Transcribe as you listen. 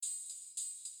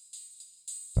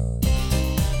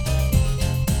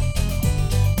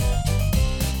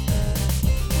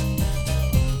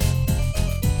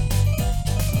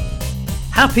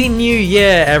Happy New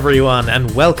Year, everyone,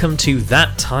 and welcome to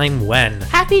That Time When.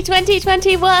 Happy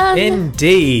 2021!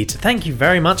 Indeed. Thank you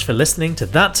very much for listening to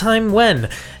That Time When,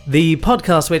 the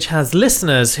podcast which has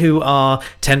listeners who are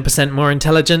 10% more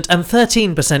intelligent and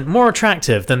 13% more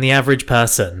attractive than the average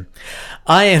person.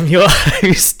 I am your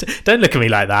host. Don't look at me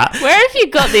like that. Where have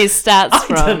you got these stats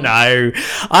from? I don't know.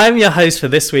 I'm your host for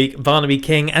this week, Barnaby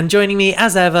King, and joining me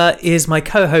as ever is my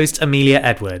co-host, Amelia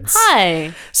Edwards.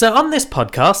 Hi. So on this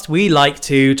podcast, we like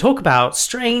to talk about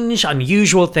strange,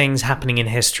 unusual things happening in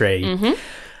history. I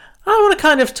want to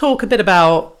kind of talk a bit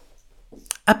about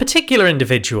a particular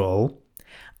individual,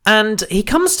 and he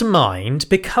comes to mind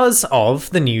because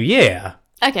of the new year.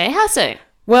 Okay, how so?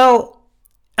 Well,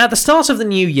 at the start of the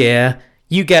new year,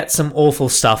 you get some awful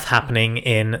stuff happening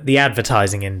in the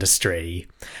advertising industry.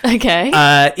 Okay.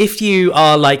 If you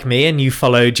are like me and you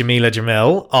follow Jamila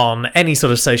Jamil on any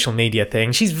sort of social media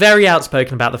thing, she's very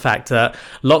outspoken about the fact that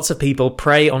lots of people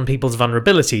prey on people's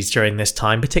vulnerabilities during this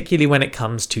time, particularly when it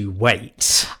comes to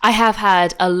weight. I have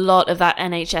had a lot of that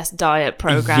NHS diet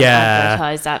program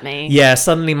advertised at me. Yeah,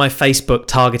 suddenly my Facebook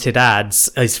targeted ads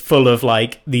is full of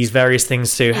like these various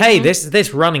things to, hey,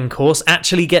 this running course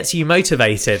actually gets you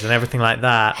motivated and everything like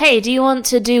that. Hey, do you want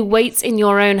to do weights in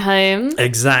your own home?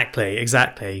 Exactly.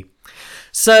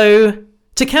 So,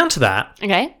 to counter that,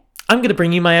 Okay. I'm going to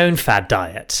bring you my own fad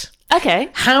diet. Okay.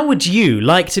 How would you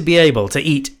like to be able to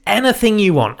eat anything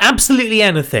you want, absolutely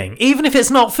anything, even if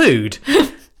it's not food,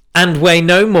 and weigh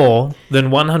no more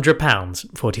than 100 pounds,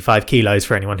 45 kilos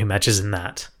for anyone who measures in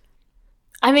that?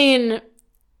 I mean,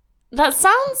 that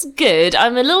sounds good.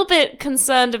 I'm a little bit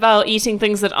concerned about eating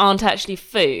things that aren't actually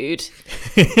food.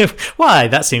 Why?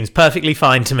 That seems perfectly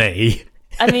fine to me.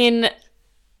 I mean,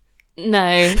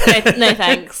 no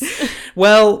thanks.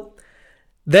 Well,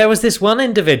 there was this one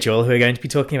individual who we're going to be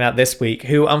talking about this week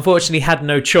who unfortunately had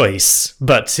no choice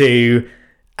but to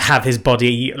have his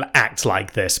body act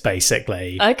like this,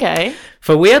 basically. Okay.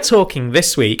 For we are talking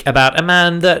this week about a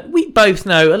man that we both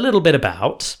know a little bit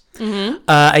about.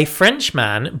 A French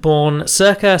man born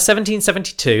circa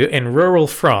 1772 in rural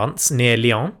France near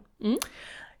Lyon,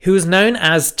 who is known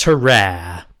as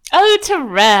Tarare. Oh,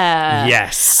 Tarare.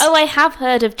 Yes. Oh, I have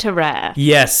heard of Tarare.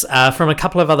 Yes, from a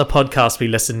couple of other podcasts we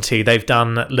listened to, they've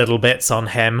done little bits on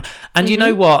him. And you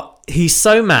know what? He's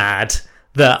so mad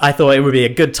that I thought it would be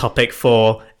a good topic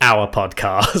for our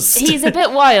podcast. He's a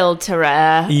bit wild,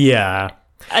 Tarare. Yeah.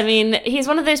 I mean, he's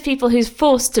one of those people who's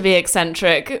forced to be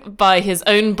eccentric by his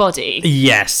own body.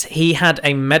 Yes, he had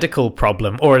a medical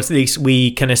problem, or at least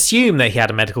we can assume that he had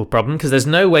a medical problem, because there's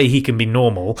no way he can be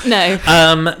normal. No.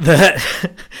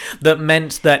 That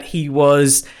meant that he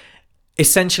was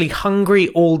essentially hungry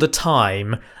all the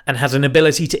time and had an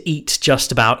ability to eat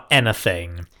just about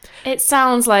anything. It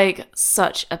sounds like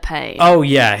such a pain. Oh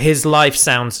yeah, his life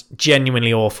sounds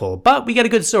genuinely awful, but we get a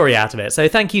good story out of it. So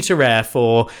thank you to Rare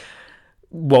for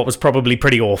what was probably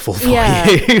pretty awful for you.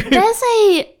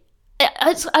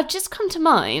 I've just come to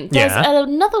mind. There's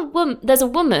another woman. There's a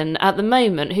woman at the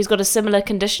moment who's got a similar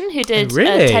condition who did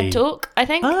a TED Talk, I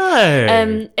think.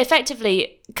 Oh.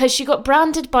 Effectively, because she got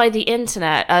branded by the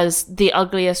internet as the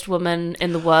ugliest woman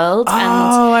in the world.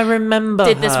 Oh, I remember.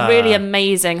 Did this really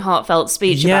amazing, heartfelt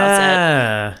speech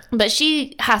about it. But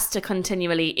she has to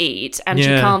continually eat, and she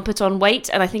can't put on weight.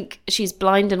 And I think she's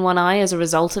blind in one eye as a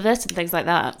result of it, and things like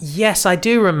that. Yes, I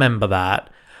do remember that.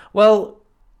 Well,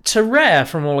 Tarare,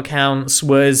 from all accounts,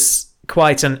 was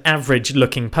quite an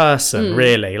average-looking person,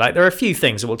 really. Like, there are a few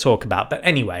things that we'll talk about. But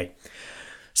anyway,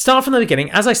 start from the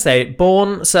beginning. As I say,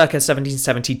 born circa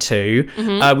 1772.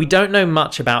 We don't know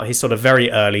much about his sort of very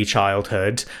early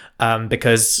childhood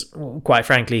because, quite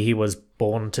frankly, he was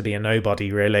born to be a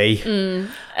nobody, really.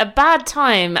 A bad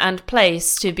time and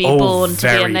place to be born to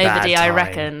be a nobody, I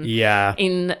reckon. Yeah.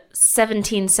 In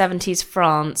 1770s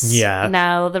France. Yeah.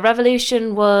 Now, the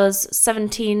revolution was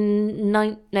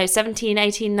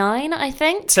 1789, I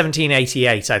think.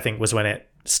 1788, I think, was when it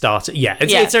started.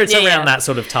 It's around that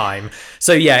sort of time.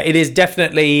 So, yeah, it is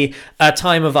definitely a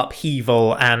time of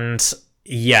upheaval and,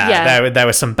 there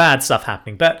was some bad stuff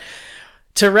happening. But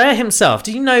Tarare himself,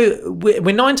 do you know,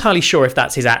 we're not entirely sure if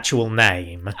that's his actual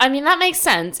name. I mean, that makes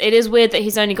sense. It is weird that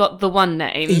he's only got the one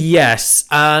name. Yes,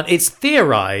 it's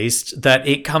theorised that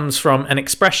it comes from an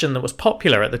expression that was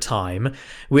popular at the time,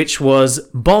 which was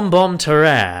bonbon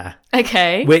Tarare.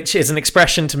 Okay. Which is an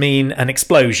expression to mean an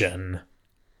explosion.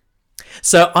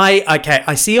 So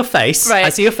I see your face. Right. I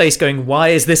see your face going, why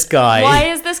is this guy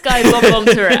bonbon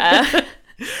Tarare?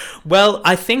 Well,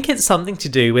 I think it's something to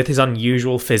do with his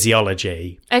unusual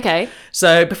physiology. Okay.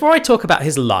 So before I talk about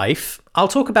his life, I'll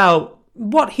talk about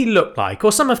what he looked like,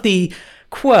 or some of the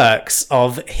quirks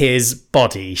of his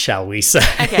body, shall we say.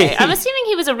 Okay, I'm assuming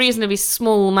he was a reasonably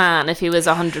small man if he was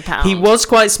 100 pounds. He was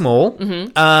quite small,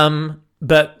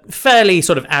 but fairly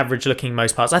sort of average-looking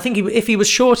most parts. I think if he was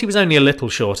short, he was only a little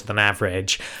shorter than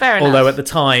average. Fair enough. Although at the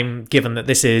time, given that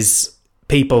this is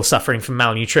people suffering from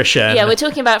malnutrition... Yeah, we're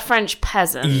talking about French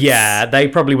peasants. Yeah, they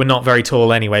probably were not very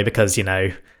tall anyway because,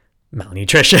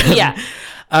 malnutrition. Yeah.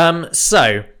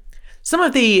 So, some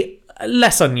of the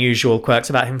less unusual quirks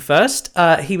about him first.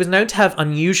 He was known to have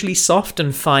unusually soft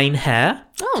and fine hair.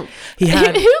 Oh. He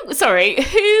had...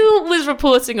 Who was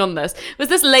reporting on this? Was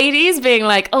this ladies being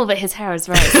like, oh, but his hair is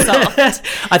very soft?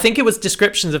 I think it was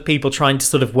descriptions of people trying to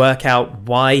sort of work out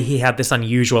why he had this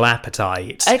unusual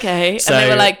appetite. Okay, so, and they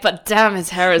were like, but damn, his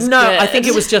hair is good. I think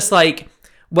it was just like...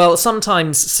 Well,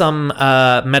 sometimes some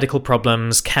medical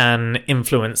problems can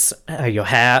influence how your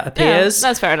hair appears. Yeah,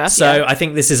 that's fair enough. So I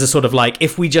think this is a sort of like,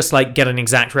 if we just like get an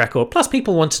exact record, plus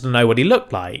people wanted to know what he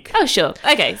looked like. Oh, sure.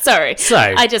 Okay, sorry. So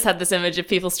I just had this image of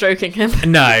people stroking him.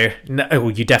 No,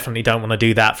 you definitely don't want to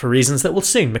do that for reasons that will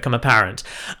soon become apparent.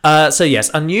 So yes,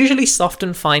 unusually soft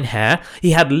and fine hair.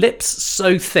 He had lips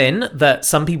so thin that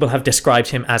some people have described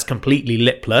him as completely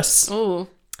lipless. Ooh.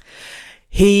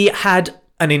 He had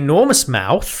an enormous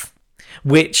mouth,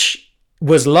 which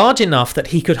was large enough that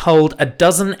he could hold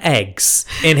 12 eggs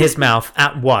in his mouth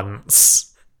at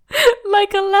once.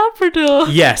 Like a Labrador.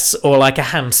 Yes, or like a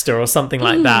hamster or something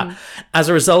like that. As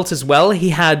a result as well, he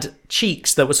had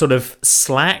cheeks that were sort of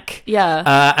slack.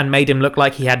 Yeah. And made him look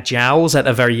like he had jowls at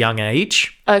a very young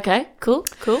age. Okay, cool.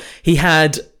 He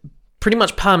had pretty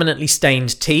much permanently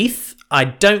stained teeth. I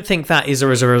don't think that is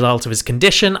as a result of his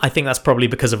condition. I think that's probably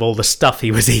because of all the stuff he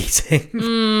was eating.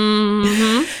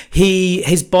 Mm-hmm.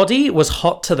 His body was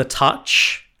hot to the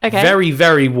touch. Okay. Very,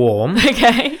 very warm.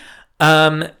 Okay.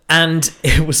 And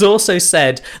it was also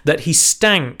said that he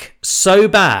stank so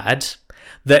bad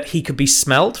that he could be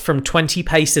smelt from 20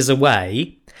 paces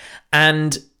away.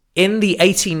 And in the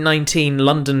 1819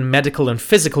 London Medical and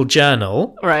Physical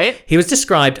Journal, right, he was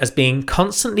described as being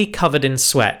constantly covered in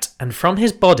sweat, and from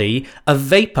his body a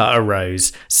vapour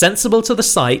arose, sensible to the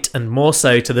sight and more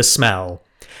so to the smell.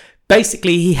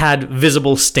 Basically, he had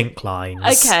visible stink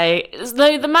lines. Okay,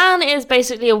 so the man is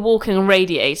basically a walking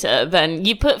radiator, then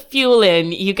you put fuel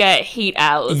in, you get heat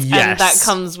out, Yes. and that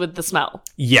comes with the smell.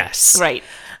 Yes. Great.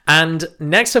 And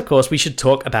next, of course, we should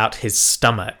talk about his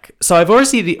stomach. So I've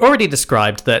already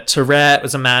described that Terrer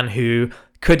was a man who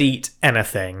could eat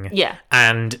anything. Yeah.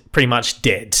 And pretty much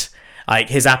did. Like,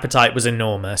 his appetite was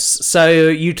enormous. So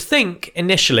you'd think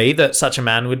initially that such a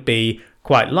man would be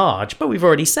quite large, but we've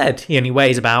already said he only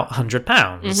weighs about 100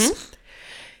 pounds. Mm-hmm.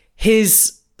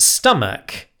 His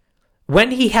stomach,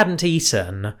 when he hadn't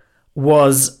eaten,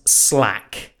 was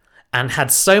slack and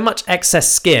had so much excess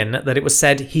skin that it was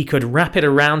said he could wrap it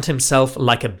around himself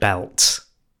like a belt.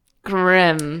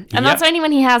 Grim. And that's only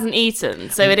when he hasn't eaten,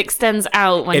 so it extends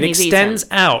out when he's eaten. It extends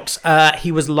out.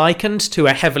 He was likened to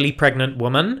a heavily pregnant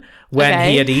woman when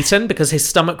he had eaten because his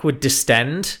stomach would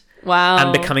distend. Wow.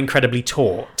 And become incredibly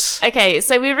taut. Okay,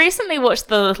 so we recently watched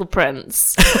The Little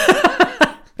Prince.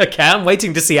 Okay, I'm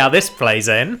waiting to see how this plays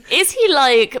in. Is he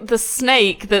like the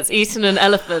snake that's eaten an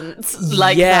elephant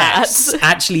like yes, that?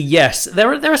 Actually, yes.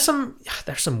 There are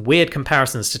some weird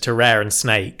comparisons to Terrer and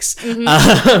snakes,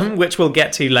 which we'll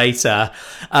get to later.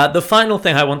 The final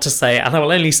thing I want to say, and I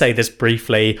will only say this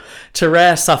briefly,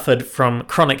 Terrer suffered from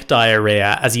chronic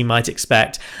diarrhea, as you might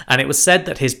expect, and it was said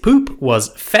that his poop was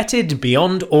fetid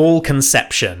beyond all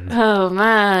conception. Oh,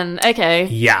 man. Okay.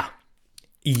 Yeah.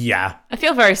 I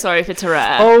feel very sorry for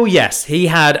Terrer. Oh, yes. He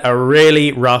had a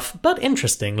really rough but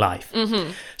interesting life.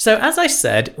 Mm-hmm. So, as I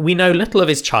said, we know little of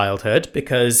his childhood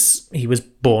because he was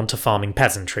born to farming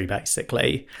peasantry,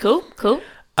 basically. Cool.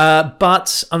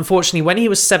 But unfortunately, when he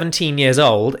was 17 years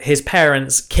old, his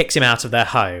parents kicked him out of their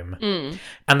home.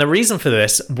 And the reason for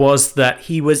this was that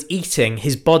he was eating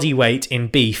his body weight in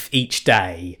beef each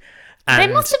day. They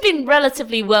must have been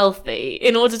relatively wealthy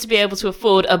in order to be able to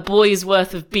afford a boy's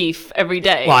worth of beef every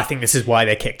day. Well, I think this is why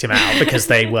they kicked him out, because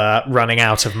they were running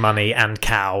out of money and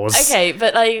cows. Okay,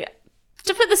 but like,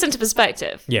 to put this into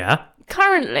perspective. Yeah.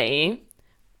 Currently,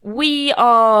 we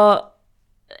are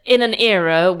in an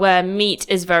era where meat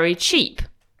is very cheap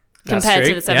compared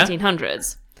to the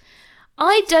 1700s. Yeah.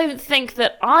 I don't think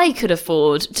that I could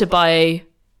afford to buy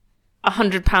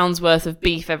 £100 worth of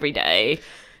beef every day.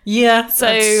 Yeah.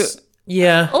 So...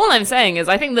 Yeah. All I'm saying is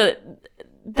I think that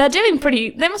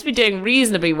they must be doing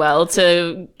reasonably well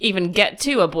to even get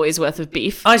to a boy's worth of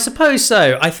beef. I suppose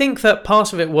so. I think that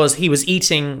part of it was he was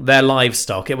eating their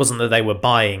livestock. It wasn't that they were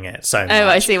buying it so much. Oh,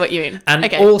 I see what you mean.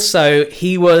 And also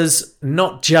he was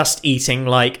not just eating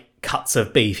like cuts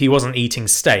of beef. He wasn't eating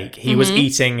steak. He was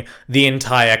eating the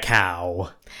entire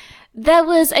cow. There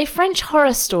was a French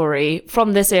horror story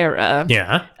from this era,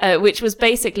 which was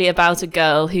basically about a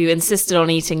girl who insisted on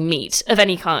eating meat of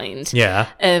any kind. Yeah.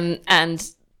 And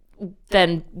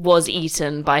then was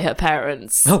eaten by her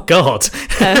parents. Oh, God.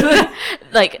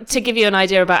 Like, to give you an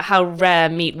idea about how rare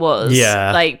meat was.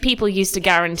 Yeah. Like, people used to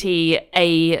guarantee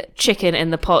a chicken in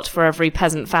the pot for every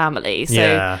peasant family.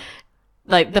 So,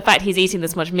 like, the fact he's eating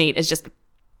this much meat is just...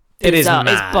 It is mad.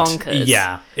 mad. It's bonkers.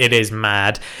 Yeah, it is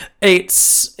mad.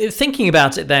 It's thinking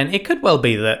about it then, it could well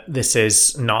be that this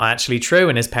is not actually true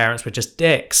and his parents were just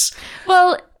dicks.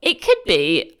 Well, it could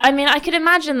be. I mean, I could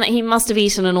imagine that he must have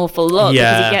eaten an awful lot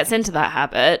because he gets into that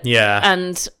habit. Yeah.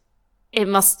 And it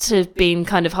must have been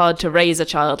kind of hard to raise a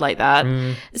child like that.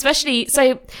 Especially,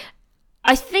 so...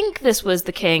 I think this was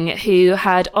the king who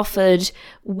had offered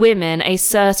women a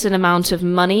certain amount of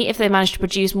money if they managed to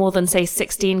produce more than, say,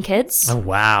 16 kids. Oh,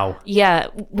 wow. Yeah,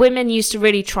 women used to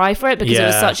really try for it because it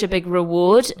was such a big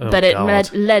reward, but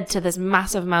it led to this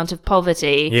massive amount of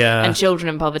poverty and children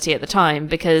in poverty at the time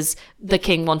because the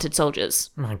king wanted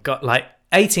soldiers. Oh, my God, like...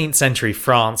 18th century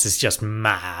France is just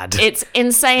mad. It's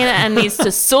insane and needs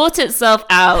to sort itself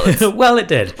out. Well, it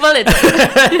did. Well, it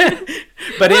did.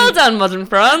 But well done, modern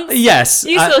France. Yes.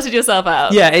 You sorted yourself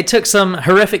out. Yeah, it took some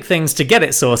horrific things to get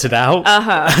it sorted out.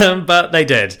 But they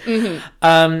did.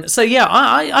 So, yeah,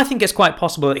 I think it's quite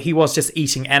possible that he was just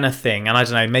eating anything. And I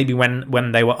don't know, maybe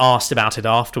when they were asked about it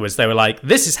afterwards, they were like,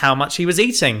 this is how much he was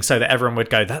eating. So that everyone would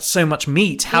go, that's so much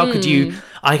meat. How could you...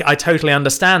 I totally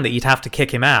understand that you'd have to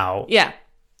kick him out. Yeah.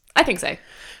 I think so.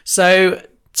 So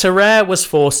Thérèse was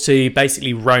forced to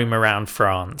basically roam around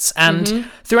France.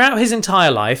 And throughout his entire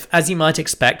life, as you might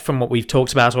expect from what we've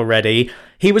talked about already,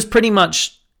 he was pretty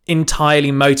much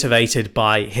entirely motivated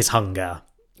by his hunger.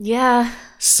 Yeah.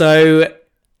 So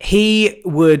he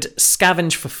would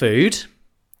scavenge for food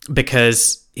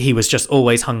because he was just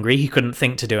always hungry. He couldn't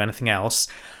think to do anything else.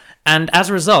 And as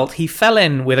a result, he fell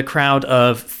in with a crowd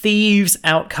of thieves,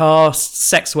 outcasts,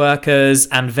 sex workers,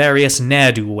 and various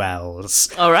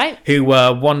ne'er-do-wells. All right. Who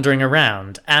were wandering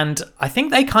around. And I think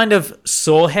they kind of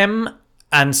saw him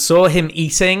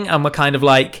eating and were kind of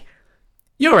like,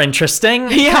 you're interesting,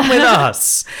 come with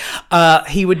us.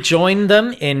 He would join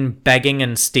them in begging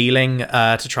and stealing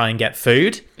to try and get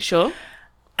food. Sure.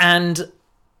 And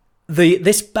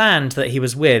this band that he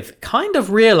was with kind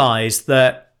of realised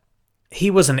that he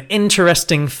was an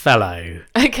interesting fellow.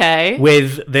 Okay.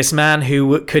 With this man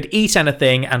who could eat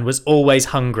anything and was always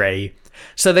hungry.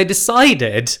 So they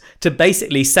decided to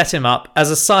basically set him up as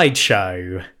a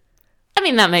sideshow. I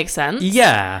mean, that makes sense.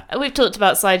 Yeah. We've talked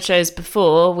about sideshows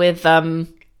before with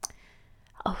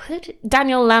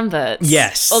Daniel Lambert.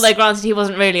 Yes. Although granted he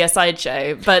wasn't really a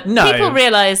sideshow, but people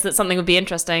realised that something would be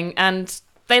interesting and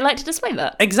they like to display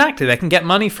that. Exactly. They can get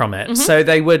money from it. So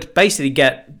they would basically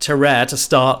get Thérèse to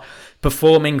start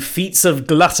performing feats of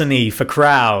gluttony for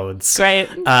crowds. Great.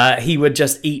 He would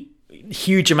just eat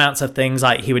huge amounts of things,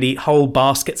 like he would eat whole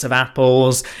baskets of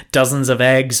apples, dozens of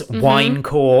eggs, wine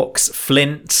corks,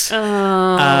 flint.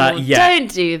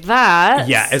 Don't do that.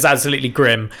 Yeah, it's absolutely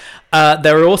grim.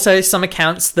 There are also some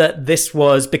accounts that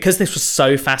because this was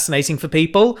so fascinating for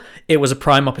people, it was a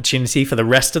prime opportunity for the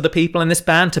rest of the people in this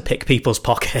band to pick people's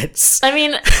pockets. I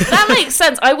mean, that makes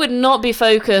sense. I would not be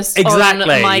focused on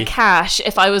my cash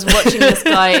if I was watching this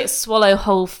guy swallow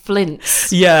whole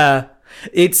flints. Yeah.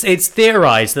 It's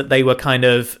theorized that they were kind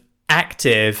of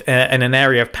active in an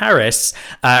area of Paris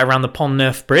around the Pont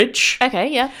Neuf Bridge.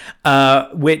 Okay, yeah.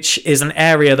 Which is an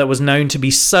area that was known to be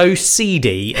so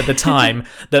seedy at the time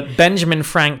that Benjamin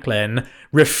Franklin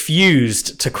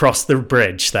refused to cross the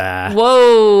bridge there.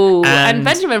 Whoa! And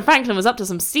Benjamin Franklin was up to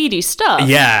some seedy stuff.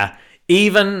 Yeah.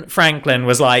 Even Franklin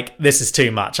was like, this is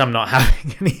too much. I'm not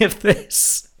having any of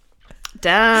this.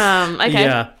 Damn. Okay.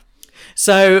 Yeah.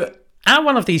 So at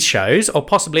one of these shows, or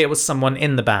possibly it was someone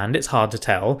in the band, it's hard to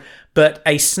tell, but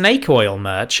a snake oil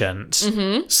merchant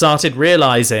started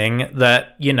realising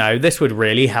that, this would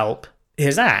really help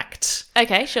his act.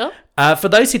 Okay, sure. For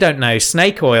those who don't know,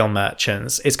 snake oil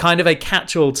merchants is kind of a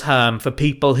catch-all term for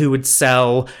people who would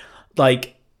sell,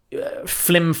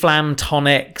 flim-flam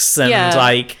tonics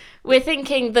and, We're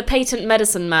thinking the patent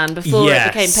medicine man before it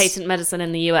became patent medicine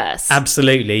in the US.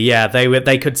 Absolutely, yeah.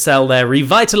 They could sell their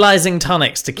revitalizing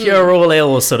tonics to cure all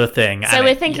ills sort of thing. So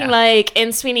we're thinking like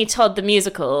in Sweeney Todd the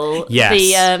musical,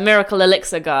 the miracle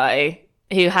elixir guy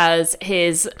who has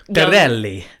his...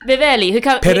 Pirelli,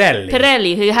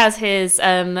 who has his...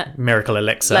 miracle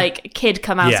elixir. Kid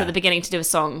come out at the beginning to do a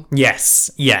song.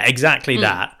 Yes, yeah, exactly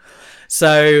that.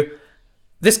 So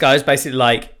this guy is basically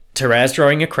like Thérèse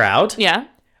drawing a crowd. Yeah.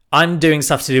 I'm doing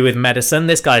stuff to do with medicine.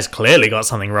 This guy's clearly got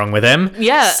something wrong with him.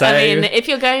 Yeah, So- I mean, if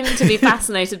you're going to be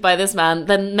fascinated by this man,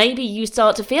 then maybe you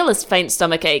start to feel a faint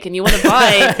stomachache and you want to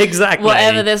buy Exactly.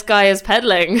 whatever this guy is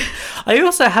peddling. I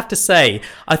also have to say,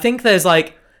 I think there's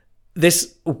like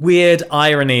this weird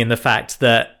irony in the fact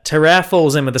that Terrer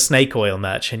falls in with a snake oil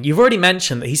merchant. You've already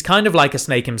mentioned that he's kind of like a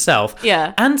snake himself.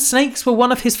 Yeah. And snakes were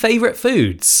one of his favourite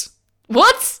foods.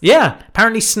 What? Yeah,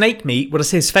 apparently snake meat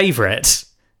was his favourite.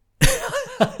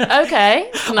 Okay,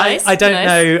 nice. I don't nice.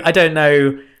 know. I don't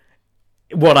know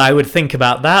what I would think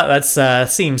about that. That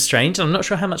seems strange. I'm not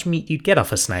sure how much meat you'd get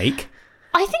off a snake.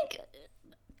 I think.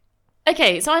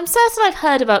 Okay, so I'm certain I've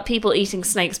heard about people eating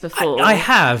snakes before. I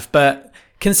have, but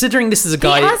considering this is a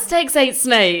guy. The Aztecs ate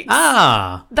snakes.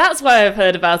 Ah. That's why I've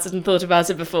heard about it and thought about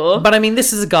it before. But I mean,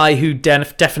 this is a guy who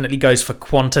definitely goes for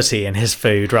quantity in his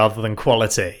food rather than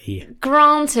quality.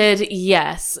 Granted,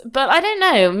 yes. But I don't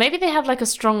know. Maybe they have like a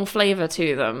strong flavour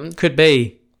to them. Could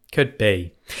be.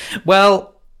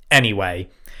 Well, anyway,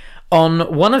 on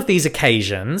one of these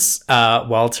occasions,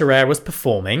 while Terrer was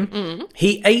performing,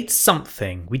 he ate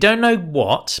something. We don't know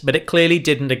what, but it clearly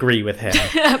didn't agree with him.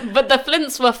 But the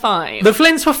flints were fine. The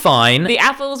flints were fine. The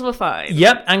apples were fine.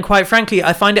 Yep, and quite frankly,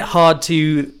 I find it hard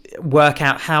to work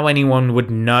out how anyone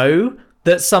would know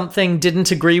that something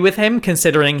didn't agree with him,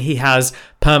 considering he has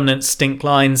permanent stink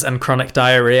lines and chronic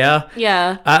diarrhea.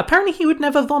 Yeah. Apparently he would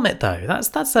never vomit, though.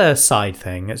 That's a side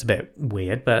thing. It's a bit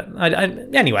weird, but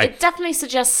anyway. It definitely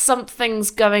suggests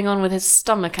something's going on with his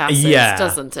stomach acids,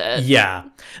 doesn't it? Yeah.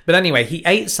 But anyway, he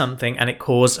ate something and it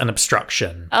caused an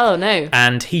obstruction. Oh, no.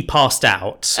 And he passed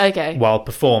out Okay. while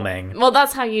performing. Well,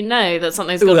 that's how you know that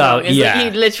something's gone Well, wrong, is yeah.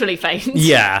 that he literally faints.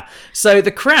 Yeah. So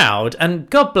the crowd, and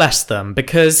God bless them,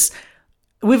 because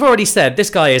we've already said this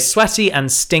guy is sweaty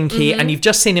and stinky, and you've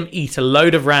just seen him eat a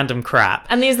load of random crap.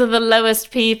 And these are the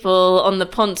lowest people on the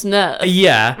Pont Neuf.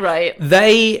 Yeah. Right.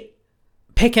 They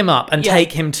pick him up and Yeah.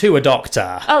 take him to a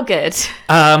doctor, Oh, good.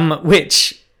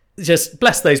 which just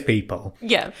bless those people.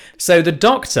 Yeah. So the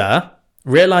doctor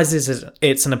realizes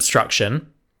it's an obstruction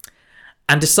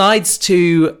and decides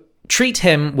to treat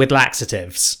him with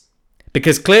laxatives,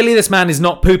 because clearly this man is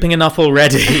not pooping enough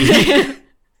already.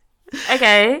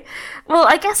 Okay. Well,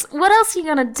 I guess, what else are you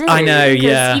going to do? I know, 'Cause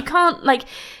yeah. you can't, like,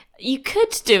 you could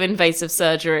do invasive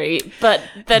surgery, but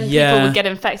then Yeah. people would get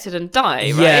infected and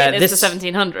die, right? Yeah, It's this- the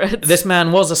 1700s. This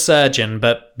man was a surgeon,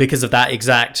 but because of that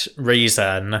exact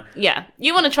reason. Yeah.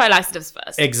 You want to try laxatives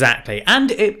first. Exactly. And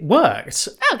it worked.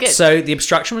 Oh, good. So the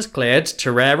obstruction was cleared,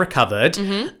 Terrer recovered,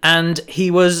 and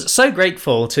he was so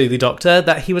grateful to the doctor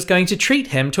that he was going to treat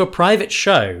him to a private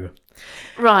show.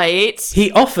 Right.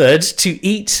 He offered to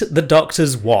eat the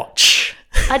doctor's watch.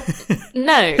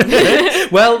 No.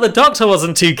 Well, the doctor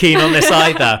wasn't too keen on this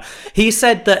either. He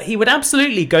said that he would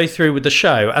absolutely go through with the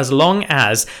show as long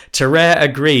as Terrer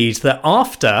agreed that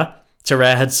after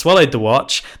Terrer had swallowed the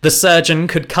watch, the surgeon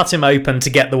could cut him open to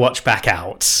get the watch back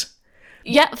out.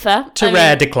 Yeah, fair.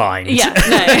 Terrer declined. Yeah,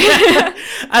 no.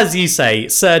 As you say,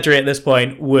 surgery at this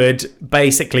point would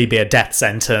basically be a death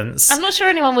sentence. I'm not sure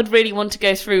anyone would really want to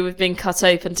go through with being cut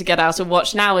open to get out a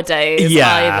watch nowadays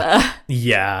either.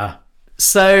 Yeah.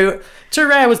 So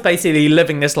Terrer was basically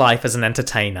living this life as an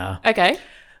entertainer. Okay.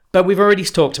 But we've already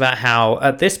talked about how,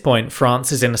 at this point,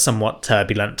 France is in a somewhat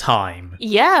turbulent time.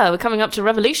 Yeah, we're coming up to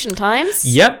revolution times.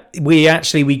 Yep, we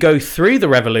go through the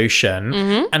revolution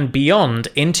and beyond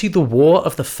into the War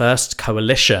of the First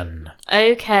Coalition.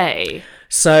 Okay.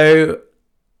 So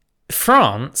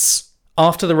France,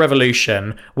 after the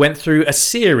revolution, went through a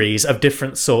series of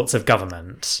different sorts of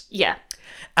government. Yeah.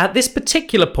 At this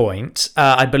particular point,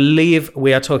 I believe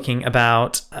we are talking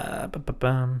about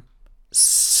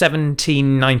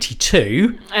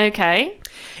 1792. Okay.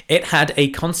 It had a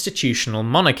constitutional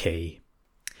monarchy.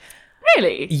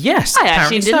 Really? Yes, I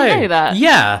actually apparently didn't know that.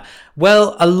 Yeah.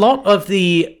 Well, a lot of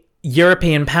the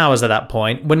European powers at that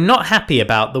point were not happy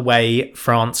about the way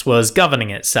France was governing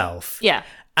itself. Yeah.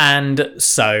 And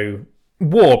so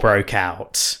war broke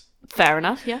out. Fair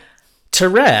enough, yeah.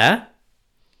 Terrer,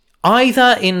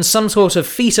 either in some sort of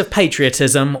feat of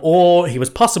patriotism or he was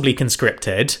possibly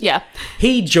conscripted, Yeah.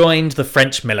 he joined the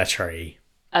French military.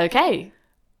 Okay.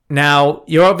 Now,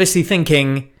 you're obviously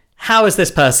thinking, how is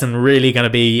this person really going to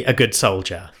be a good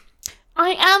soldier?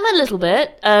 I am a little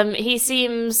bit. He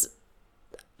seems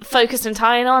focused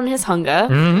entirely on his hunger,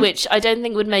 which I don't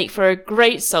think would make for a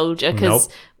great soldier, because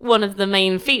Nope. one of the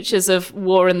main features of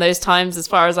war in those times, as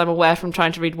far as I'm aware from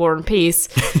trying to read War and Peace,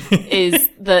 is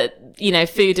that, you know,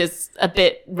 food is a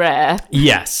bit rare.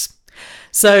 Yes.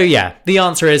 So, yeah, the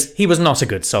answer is he was not a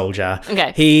good soldier.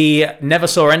 Okay. He never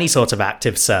saw any sort of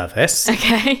active service.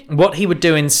 Okay. What he would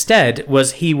do instead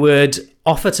was he would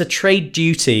offer to trade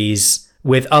duties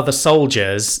with other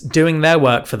soldiers, doing their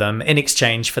work for them in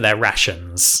exchange for their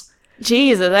rations.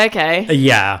 Jesus, okay.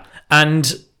 Yeah,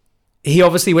 and he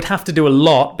obviously would have to do a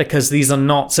lot because these are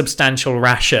not substantial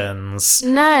rations.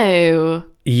 No.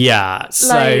 Yeah,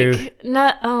 so...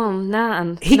 no, oh,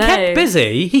 man. He kept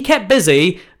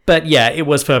busy, but yeah, it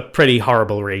was for pretty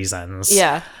horrible reasons.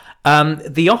 Yeah.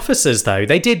 The officers, though,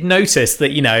 they did notice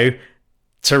that,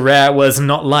 Terrer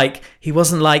wasn't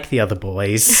like the other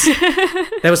boys.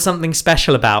 There was something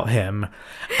special about him.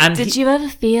 And did you ever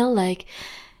feel like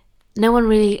no one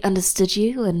really understood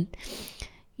you? And,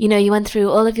 you went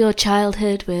through all of your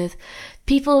childhood with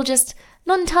people just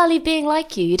not entirely being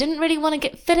like you. You didn't really want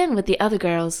to fit in with the other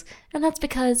girls. And that's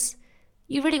because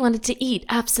you really wanted to eat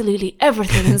absolutely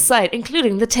everything in sight,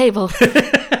 including the table.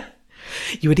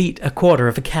 You would eat a quarter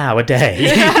of a cow a day.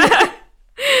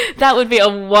 That would be a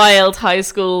wild high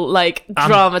school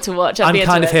drama to watch. I'm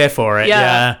kind of here for it.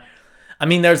 Yeah. I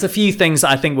mean, there's a few things that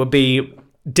I think would be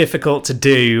difficult to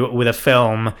do with a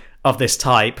film of this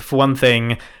type. For one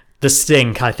thing, the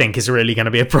stink, I think, is really going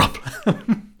to be a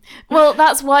problem. Well,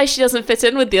 that's why she doesn't fit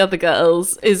in with the other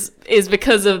girls, is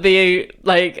because of the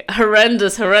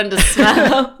horrendous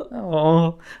smell.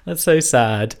 Oh, that's so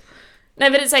sad. No,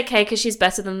 but it's okay because she's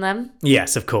better than them.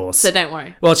 Yes, of course. So don't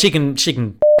worry. Well, she can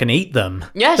eat them.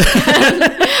 Yeah, she can.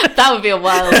 That would be a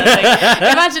wild thing.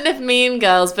 Imagine if Mean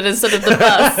Girls, but instead of the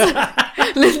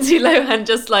bus, Lindsay Lohan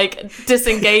just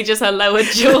disengages her lower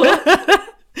jaw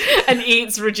and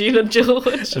eats Regina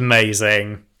George.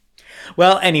 Amazing.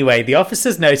 Well, anyway, the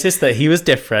officers noticed that he was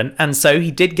different, and so he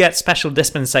did get special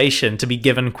dispensation to be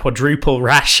given quadruple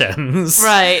rations.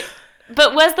 Right.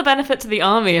 But where's the benefit to the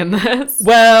army in this?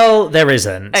 Well, there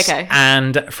isn't. Okay.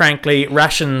 And frankly,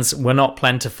 rations were not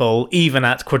plentiful, even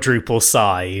at quadruple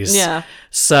size. Yeah.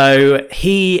 So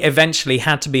he eventually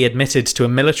had to be admitted to a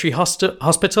military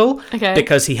hospital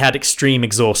because he had extreme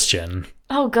exhaustion.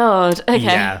 Oh, God. Okay.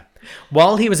 Yeah.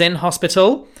 While he was in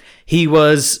hospital, he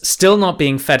was still not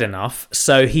being fed enough,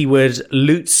 so he would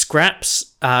loot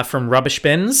scraps from rubbish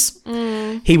bins.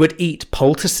 He would eat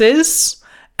poultices.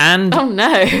 And, oh,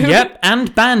 no. Yep,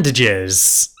 and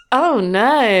bandages. Oh,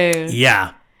 no.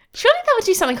 Yeah. Surely that would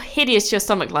do something hideous to your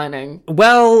stomach lining.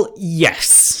 Well,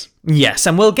 yes. Yes,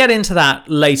 and we'll get into that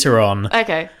later on.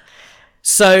 Okay.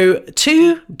 So,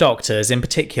 two doctors in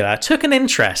particular took an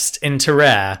interest in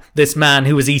Terrer, this man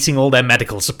who was eating all their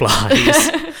medical supplies.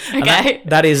 Okay.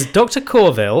 That is Dr.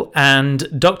 Corville and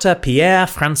Dr.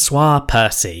 Pierre-François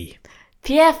Percy.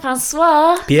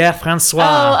 Pierre-François.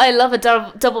 Oh, I love a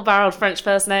double-barreled French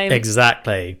first name.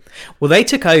 Exactly. Well, they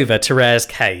took over Terrer's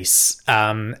case,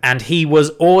 and he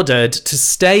was ordered to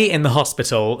stay in the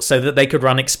hospital so that they could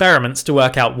run experiments to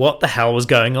work out what the hell was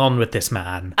going on with this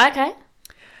man. Okay.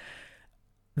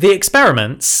 The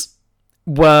experiments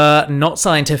were not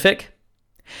scientific.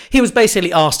 He was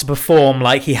basically asked to perform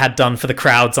like he had done for the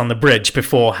crowds on the bridge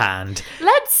beforehand.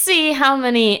 Let's see how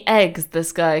many eggs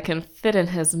this guy can fit in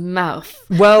his mouth.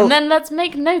 Well, and then let's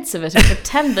make notes of it and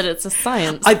pretend that it's a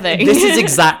science thing. This is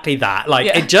exactly that.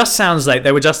 It just sounds like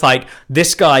they were just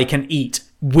this guy can eat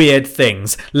weird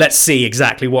things. Let's see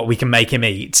exactly what we can make him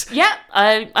eat. Yeah,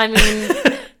 I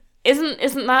mean...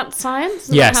 Isn't that science?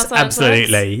 Yes,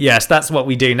 absolutely. Works? Yes, that's what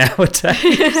we do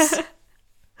nowadays.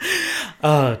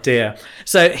 Oh dear.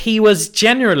 So he was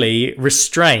generally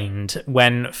restrained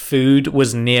when food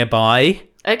was nearby.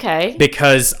 Okay.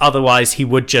 Because otherwise he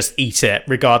would just eat it,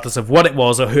 regardless of what it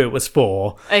was or who it was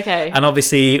for. Okay. And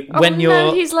obviously when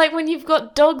you're... he's like when you've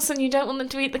got dogs and you don't want them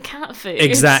to eat the cat food.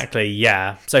 Exactly,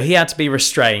 yeah. So he had to be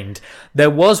restrained.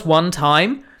 There was one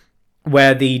time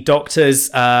where the doctors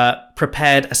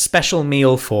prepared a special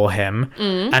meal for him,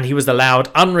 and he was allowed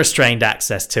unrestrained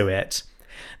access to it.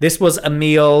 This was a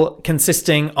meal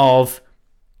consisting of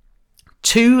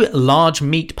 2 large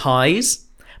meat pies,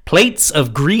 plates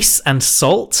of grease and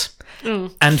salt,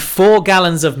 and 4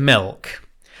 gallons of milk.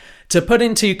 To put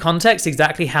into context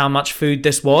exactly how much food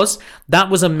this was,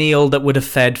 that was a meal that would have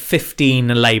fed 15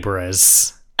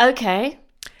 labourers. Okay.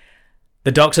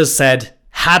 The doctors said,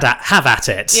 have at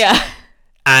it. Yeah.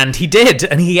 And he did,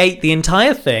 and he ate the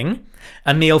entire thing.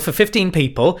 A meal for 15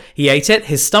 people. He ate it,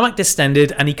 his stomach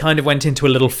distended, and he kind of went into a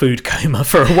little food coma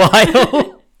for a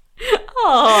while.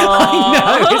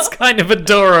 I know, it's kind of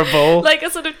adorable. Like a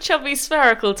sort of chubby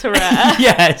spherical Terrer.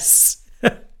 Yes.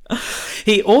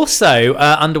 He also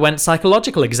underwent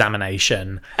psychological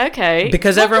examination. Okay.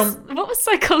 Because what was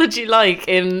psychology like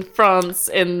in France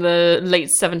in the late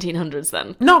 1700s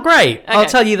then? Not great, okay. I'll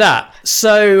tell you that.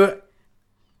 So...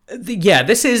 yeah,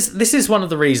 this is one of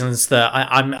the reasons that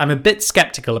I'm a bit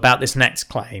skeptical about this next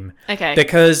claim. Okay.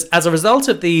 Because as a result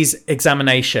of these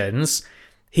examinations,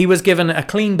 he was given a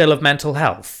clean bill of mental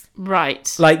health.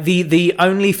 Right. Like, the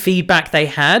only feedback they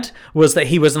had was that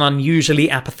he was an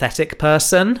unusually apathetic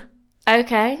person.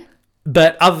 Okay.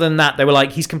 But other than that, they were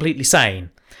like, he's completely sane.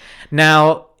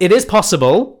 Now, it is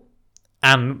possible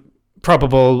and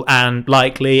probable and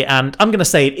likely, and I'm going to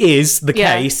say it is the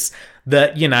case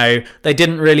that, you know, they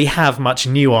didn't really have much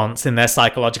nuance in their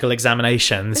psychological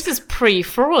examinations. This is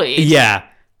pre-Freud. Yeah.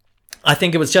 I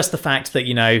think it was just the fact that,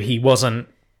 you know, he wasn't,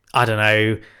 I don't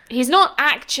know. He's not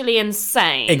actually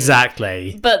insane.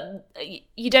 Exactly. But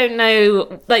you don't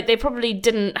know, like, they probably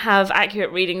didn't have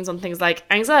accurate readings on things like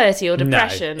anxiety or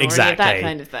depression or any of that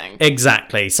kind of thing.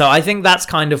 Exactly. So I think that's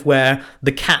kind of where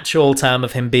the catch-all term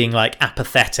of him being, like,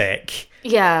 apathetic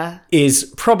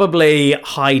is probably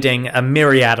hiding a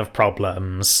myriad of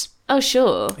problems. Oh,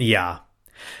 sure. Yeah.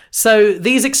 So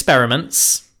these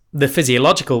experiments, the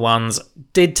physiological ones,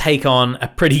 did take on a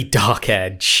pretty dark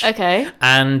edge. Okay.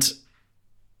 And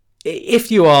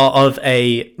if you are of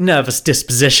a nervous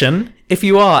disposition, if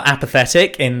you are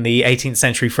apathetic in the 18th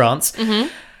century France,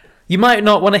 you might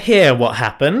not want to hear what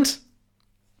happened.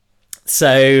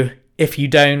 So if you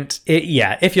don't,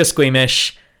 if you're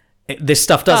squeamish, this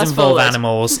stuff does involve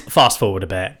animals. Fast forward a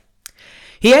bit.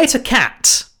 He ate a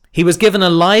cat. He was given a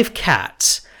live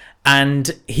cat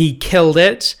and he killed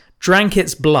it, drank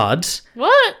its blood.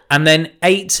 What? And then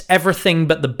ate everything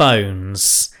but the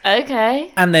bones.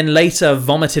 Okay. And then later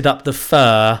vomited up the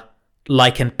fur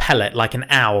like a pellet, like an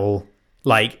owl,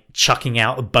 like chucking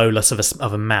out a bolus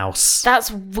of a mouse.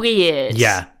 That's weird.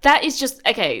 Yeah. That is just...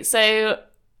 Okay, so...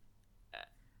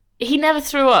 He never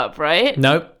threw up, right?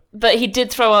 Nope. But he did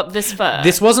throw up this fur.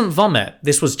 This wasn't vomit.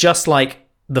 This was just like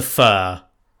the fur.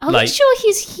 Are you sure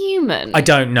he's human? I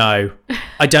don't know.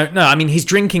 I mean, he's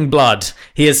drinking blood.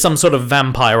 He is some sort of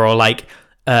vampire or like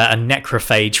a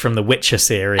necrophage from the Witcher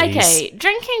series. Okay,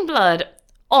 drinking blood,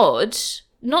 odd.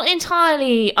 Not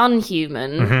entirely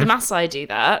unhuman. The Maasai do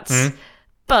that.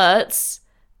 But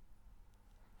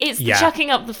it's the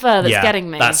chucking up the fur that's getting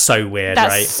me. That's so weird, right?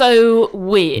 That's so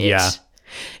weird. Yeah.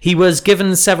 He was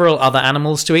given several other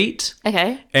animals to eat.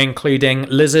 Okay. Including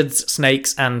lizards,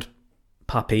 snakes, and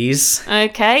puppies.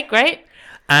 Okay, great.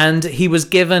 And he was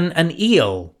given an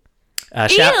eel.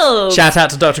 Eels! Shout out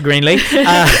to Dr. Greenlee.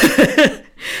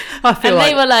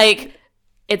 They were like,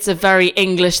 it's a very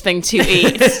English thing to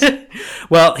eat.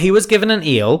 Well, he was given an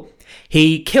eel.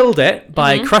 He killed it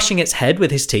by crushing its head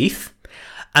with his teeth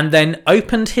and then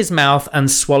opened his mouth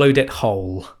and swallowed it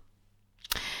whole.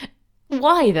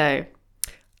 Why, though?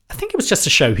 I think it was just to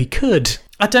show he could.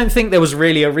 I don't think there was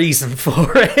really a reason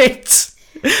for it.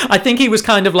 I think he was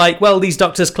kind of like, well, these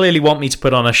doctors clearly want me to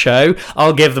put on a show.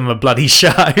 I'll give them a bloody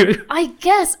show. I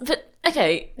guess, but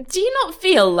okay, do you not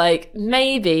feel like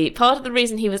maybe part of the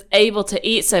reason he was able to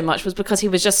eat so much was because he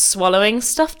was just swallowing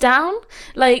stuff down?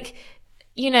 Like,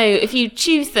 you know, if you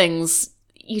chew things,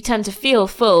 you tend to feel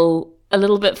full a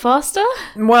little bit faster?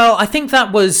 Well, I think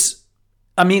that was...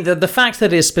 I mean, the fact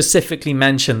that it is specifically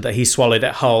mentioned that he swallowed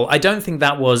it whole, I don't think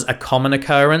that was a common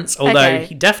occurrence, although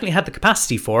he definitely had the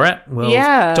capacity for it. We'll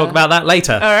talk about that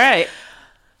later. All right.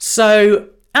 So,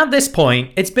 at this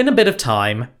point, it's been a bit of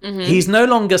time. He's no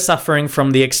longer suffering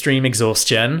from the extreme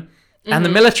exhaustion, and the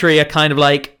military are kind of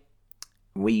like,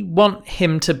 we want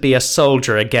him to be a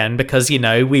soldier again because, you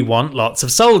know, we want lots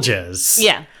of soldiers.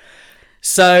 Yeah.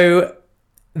 So...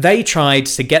 they tried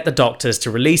to get the doctors to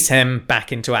release him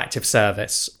back into active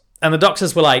service. And the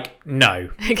doctors were like, no.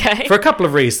 Okay. For a couple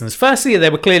of reasons. Firstly, they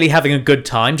were clearly having a good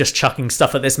time just chucking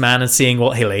stuff at this man and seeing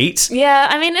what he'll eat. Yeah,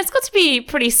 I mean, it's got to be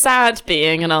pretty sad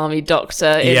being an army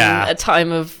doctor in a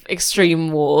time of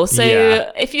extreme war. So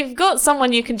if you've got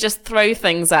someone you can just throw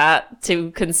things at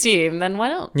to consume, then why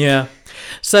not? Yeah.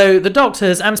 So the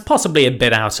doctors, and it's possibly a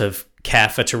bit out of care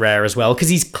for Terrer as well, because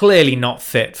he's clearly not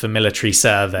fit for military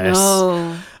service.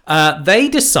 No. They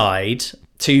decide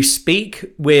to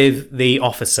speak with the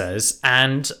officers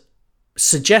and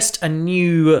suggest a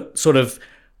new sort of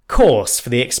course for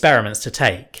the experiments to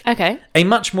take. Okay. A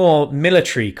much more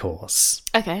military course.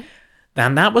 Okay.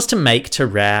 And that was to make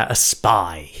Terrer a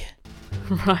spy.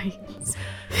 Right.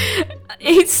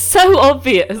 It's so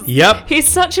obvious. Yep. He's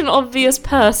such an obvious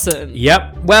person.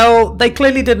 Yep. Well, they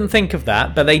clearly didn't think of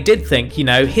that, but they did think, you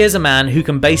know, here's a man who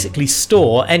can basically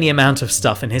store any amount of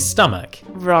stuff in his stomach.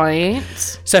 Right.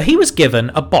 So he was given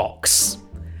a box.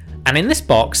 And in this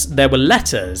box, there were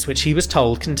letters which he was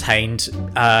told contained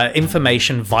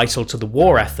information vital to the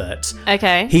war effort.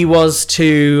 Okay. He was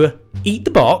to eat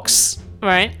the box.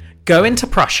 Right. Go into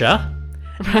Prussia.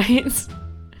 Right.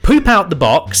 Poop out the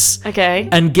box. Okay.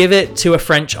 And give it to a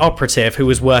French operative who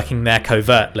was working there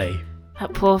covertly.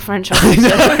 That poor French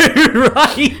operative. I know,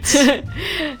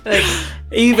 right?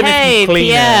 Even if Hey, you clean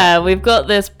Pierre, we've got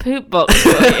this poop box for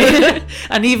you. it.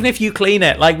 And even if you clean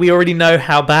it, like, we already know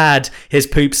how bad his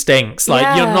poop stinks. Like,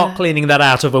 Yeah. you're not cleaning that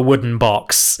out of a wooden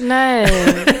box. No.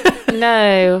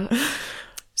 No.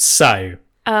 So,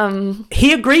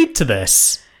 he agreed to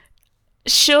this.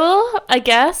 Sure, I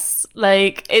guess.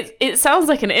 Like, it sounds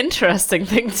like an interesting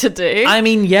thing to do. I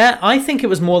mean, yeah, I think it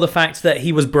was more the fact that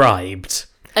he was bribed.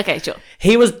 Okay, sure.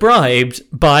 He was bribed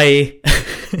by...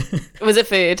 Was it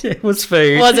food? It was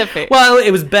food. Was it food? Well,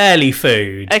 it was barely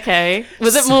food. Okay.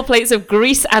 Was it more plates of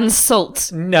grease and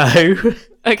salt? No.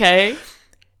 Okay.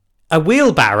 A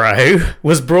wheelbarrow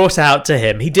was brought out to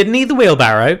him. He didn't eat the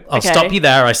wheelbarrow. I'll Okay. stop you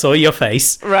there. I saw your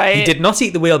face. Right. He did not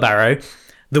eat the wheelbarrow.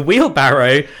 The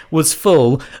wheelbarrow was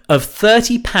full of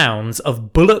 30 pounds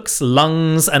of bullocks'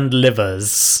 lungs and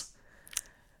livers.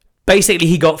 Basically,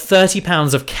 he got 30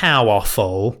 pounds of cow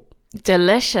offal,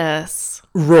 Delicious.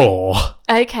 raw.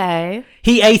 Okay.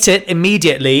 He ate it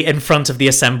immediately in front of the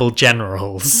assembled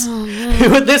generals,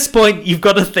 who at this point, you've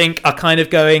got to think, are kind of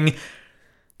going,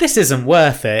 this isn't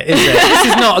worth it, is it? This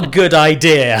is not a good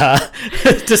idea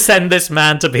to send this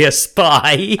man to be a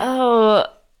spy.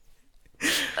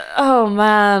 Oh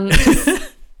man.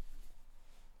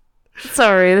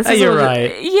 Sorry, this is You're all-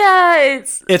 right. Yeah,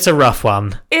 It's a rough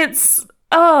one.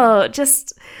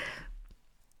 just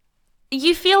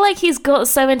you feel like he's got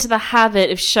so into the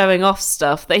habit of showing off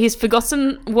stuff that he's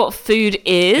forgotten what food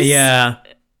is. Yeah.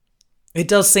 It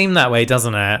does seem that way,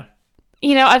 doesn't it?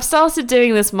 You know, I've started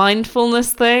doing this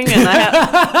mindfulness thing, and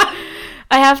I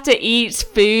have to eat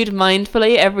food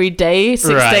mindfully every day,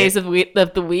 6 Right. days of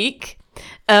the week.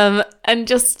 And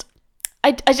just,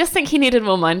 I just think he needed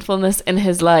more mindfulness in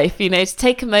his life, you know, to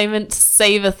take a moment to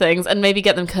savor things and maybe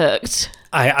get them cooked.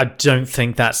 I don't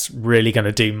think that's really going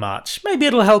to do much. Maybe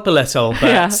it'll help a little, but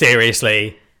Yeah.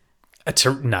 seriously,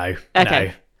 no. Okay.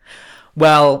 No.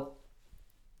 Well,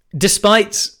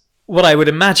 despite what I would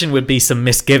imagine would be some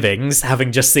misgivings,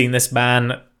 having just seen this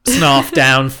man snarf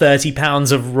down 30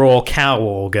 pounds of raw cow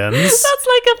organs. That's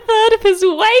like a third of his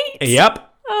weight.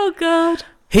 Yep. Oh, God.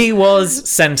 He was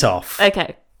sent off.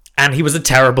 Okay. And he was a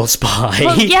terrible spy.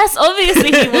 Well, yes,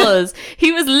 obviously he was.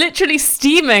 He was literally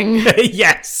steaming.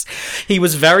 Yes. He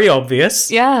was very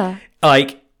obvious. Yeah.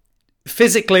 Like,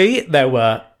 physically, there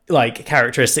were, like,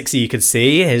 characteristics you could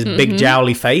see. His big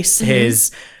jowly face,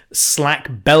 his slack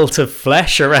belt of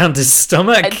flesh around his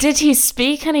stomach. Did he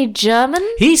speak any German?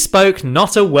 He spoke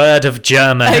not a word of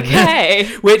German. Okay.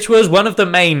 Which was one of the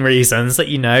main reasons that,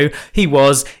 you know, he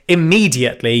was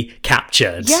immediately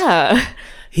captured. Yeah.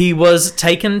 He was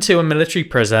taken to a military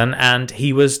prison and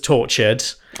he was tortured.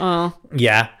 Oh.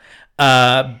 Yeah.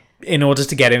 In order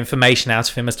to get information out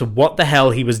of him as to what the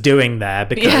hell he was doing there,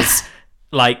 because,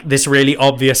 like, this really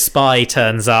obvious spy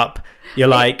turns up. You're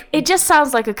like... It just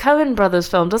sounds like a Coen Brothers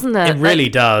film, doesn't it? It really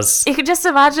does. You could just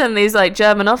imagine these, like,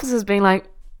 German officers being like,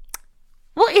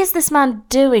 what is this man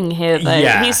doing here, though?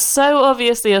 Yeah. He's so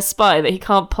obviously a spy that he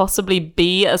can't possibly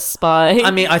be a spy.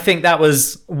 I mean, I think that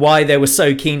was why they were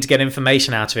so keen to get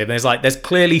information out of him. There's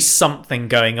clearly something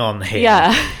going on here.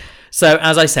 Yeah. So,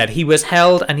 as I said, he was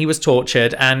held and he was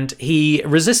tortured and he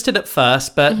resisted at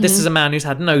first, but this is a man who's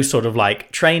had no sort of,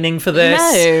 like, training for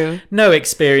this. No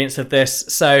experience of this.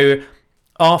 So,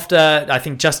 after, I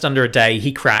think, just under a day,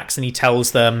 he cracks and he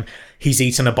tells them he's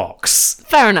eaten a box.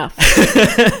 Fair enough.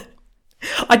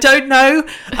 I don't know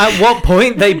at what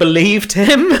point they believed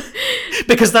him,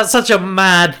 because that's such a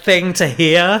mad thing to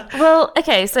hear. Well,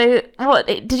 okay, so what,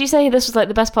 did you say this was, like,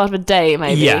 the best part of a day,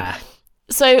 maybe? Yeah.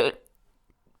 So...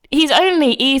 he's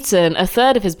only eaten a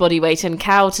third of his body weight in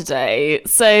cow today.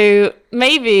 So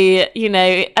maybe, you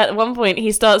know, at one point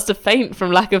he starts to faint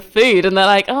from lack of food and they're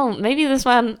like, oh, maybe this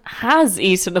man has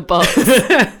eaten a box.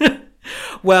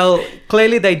 Well,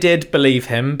 clearly they did believe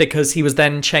him because he was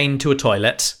then chained to a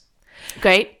toilet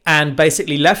Great. and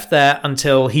basically left there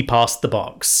until he passed the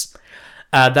box.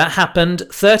 That happened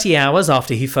 30 hours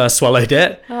after he first swallowed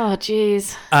it. Oh,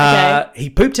 jeez. Okay. He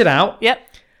pooped it out. Yep.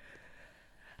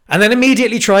 And then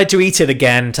immediately tried to eat it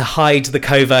again to hide the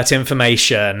covert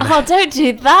information. Oh, don't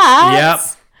do that.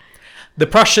 Yep. The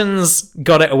Prussians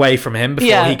got it away from him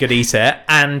before he could eat it.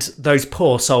 And those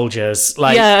poor soldiers,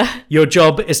 like, your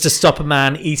job is to stop a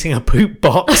man eating a poop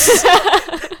box.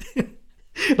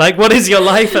 Like, what is your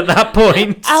life at that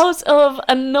point? Out of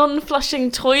a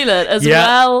non-flushing toilet as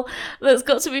well. That's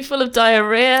got to be full of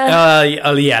diarrhea.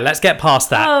 Yeah, let's get past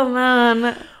that. Oh,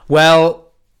 man. Well,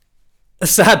 the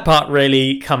sad part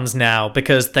really comes now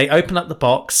because they open up the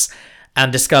box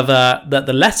and discover that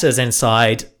the letters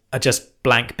inside are just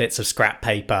blank bits of scrap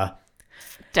paper.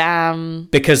 Damn.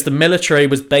 Because the military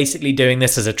was basically doing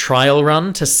this as a trial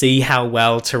run to see how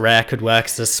well Terrer could work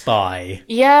as a spy.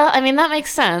 Yeah, I mean, that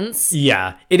makes sense.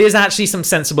 Yeah, it is actually some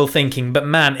sensible thinking, but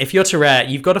man, if you're Terrer,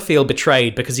 you've got to feel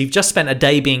betrayed because you've just spent a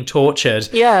day being tortured.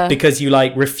 Yeah. Because you,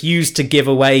 like, refused to give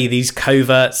away these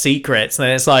covert secrets. And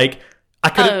it's like, I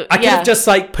could have just,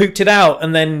 like, pooped it out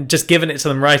and then just given it to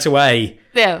them right away.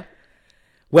 Yeah.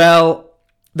 Well,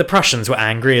 the Prussians were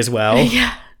angry as well.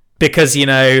 Yeah. Because, you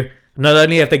know, not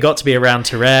only have they got to be around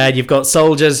Terrer, you've got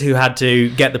soldiers who had to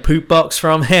get the poop box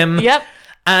from him. Yep.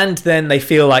 And then they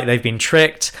feel like they've been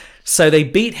tricked. So they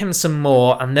beat him some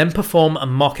more and then perform a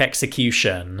mock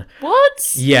execution.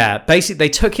 What? Yeah, basically they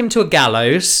took him to a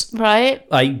gallows. Right.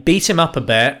 Like, beat him up a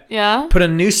bit. Yeah. Put a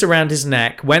noose around his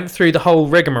neck, went through the whole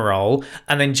rigmarole,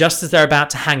 and then just as they're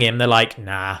about to hang him, they're like,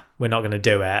 nah, we're not going to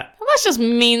do it. Well, that's just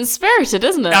mean-spirited,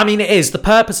 isn't it? I mean, it is. The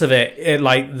purpose of it,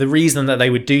 like, the reason that they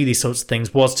would do these sorts of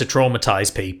things was to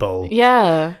traumatize people.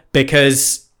 Yeah.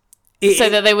 Because... so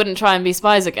that they wouldn't try and be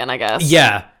spies again, I guess.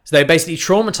 Yeah. So they basically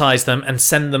traumatize them and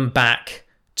send them back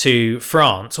to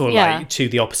France or like to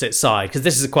the opposite side. Because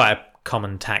this is quite a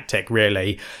common tactic,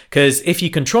 really. Because if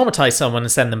you can traumatize someone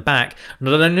and send them back,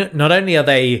 not only are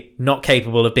they not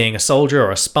capable of being a soldier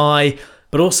or a spy,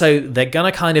 but also they're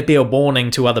going to kind of be a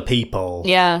warning to other people.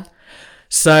 Yeah.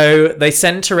 So they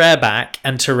send Terrer back,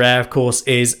 and Terrer, of course,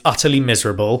 is utterly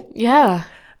miserable. Yeah.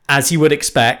 As you would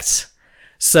expect.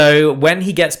 So when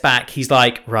he gets back, he's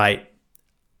like, right,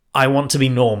 I want to be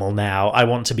normal now. I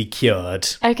want to be cured.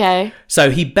 Okay.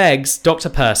 So he begs Dr.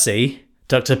 Percy,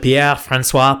 Dr.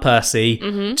 Pierre-Francois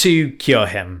Percy, to cure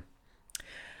him.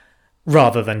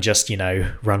 Rather than just, you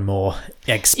know, run more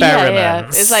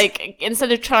experiments. Yeah. It's like,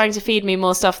 instead of trying to feed me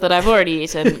more stuff that I've already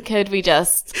eaten, could we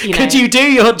just, you know... Could you do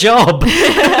your job?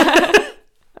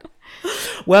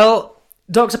 Well,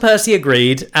 Dr. Percy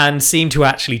agreed and seemed to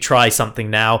actually try something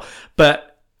now, but...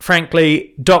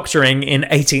 Frankly, doctoring in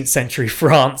 18th century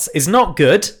France is not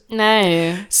good.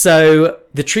 No. So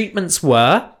the treatments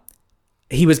were,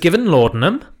 he was given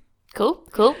laudanum. Cool.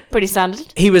 Pretty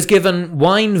standard. He was given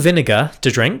wine vinegar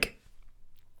to drink.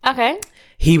 Okay.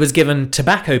 He was given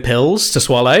tobacco pills to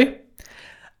swallow.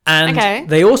 And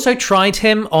they also tried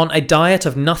him on a diet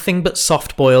of nothing but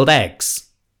soft-boiled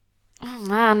eggs. Oh,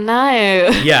 man,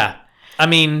 no. Yeah. I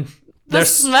mean... The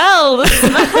smell.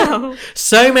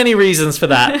 So many reasons for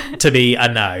that to be a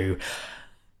no.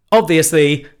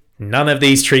 Obviously, none of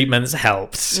these treatments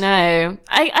helped. No.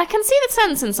 I can see the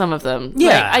sense in some of them.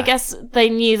 Yeah. Like, I guess they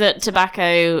knew that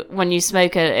tobacco, when you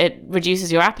smoke it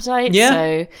reduces your appetite. Yeah.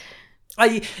 So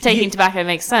taking tobacco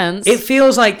makes sense. It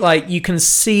feels like you can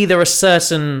see there are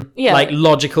certain like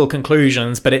logical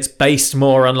conclusions, but it's based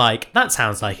more on like, that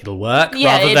sounds like it'll work,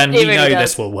 rather than we really know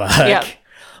this will work. Yep.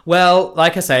 Well,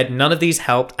 like I said, none of these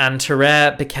helped, and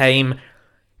Terrer became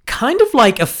kind of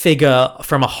like a figure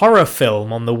from a horror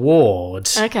film on the ward.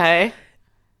 Okay.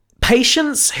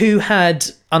 Patients who had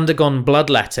undergone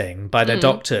bloodletting by their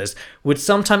doctors would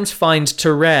sometimes find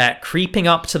Terrer creeping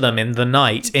up to them in the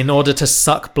night in order to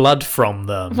suck blood from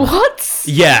them. What?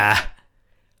 Yeah.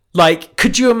 Like,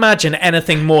 could you imagine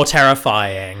anything more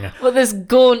terrifying? Well, this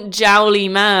gaunt, jowly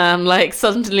man, like,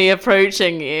 suddenly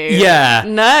approaching you. Yeah.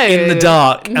 No. In the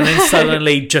dark, and then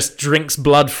suddenly just drinks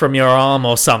blood from your arm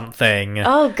or something.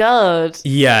 Oh, God.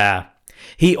 Yeah.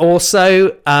 He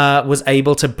also was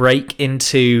able to break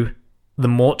into the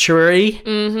mortuary.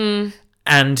 Mm-hmm.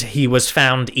 And he was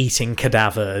found eating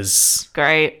cadavers.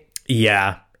 Great.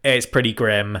 Yeah, it's pretty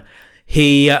grim.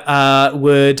 He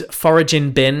would forage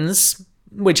in bins,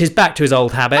 which is back to his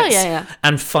old habits. Oh, yeah.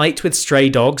 And fight with stray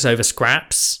dogs over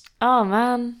scraps. Oh,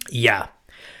 man. Yeah.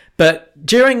 But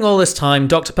during all this time,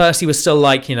 Dr. Percy was still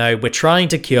like, you know, we're trying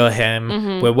to cure him.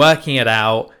 Mm-hmm. We're working it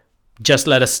out. Just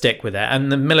let us stick with it.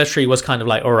 And the military was kind of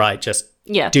like, all right, just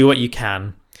do what you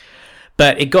can.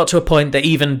 But it got to a point that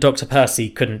even Dr. Percy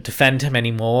couldn't defend him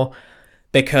anymore,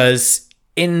 because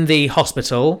in the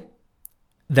hospital,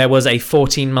 there was a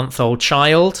 14-month-old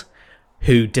child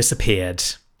who disappeared.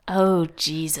 Oh,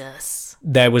 Jesus.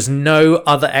 There was no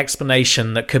other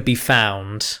explanation that could be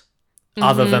found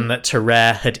other than that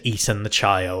Terrer had eaten the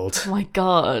child. Oh, my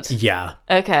God. Yeah.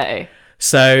 Okay.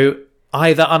 So,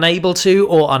 either unable to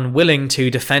or unwilling to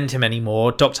defend him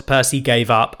anymore, Dr. Percy gave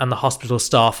up and the hospital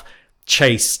staff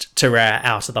chased Terrer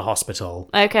out of the hospital.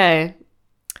 Okay.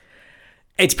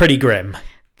 It's pretty grim.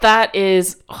 That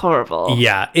is horrible.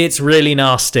 Yeah, it's really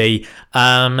nasty.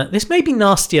 This may be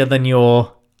nastier than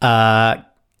your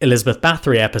Elizabeth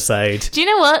Bathory episode. Do you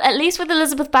know what? At least with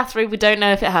Elizabeth Bathory, we don't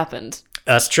know if it happened.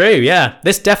 That's true, yeah.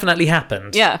 This definitely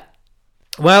happened. Yeah.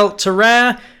 Well,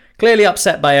 Terrer, clearly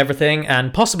upset by everything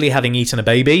and possibly having eaten a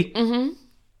baby,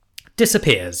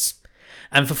 disappears.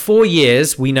 And for 4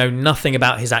 years, we know nothing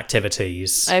about his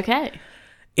activities. Okay.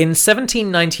 In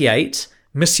 1798,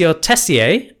 Monsieur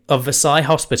Tessier of Versailles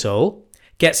Hospital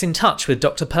gets in touch with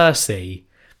Dr. Percy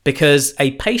because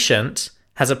a patient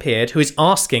has appeared who is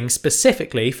asking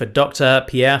specifically for Dr.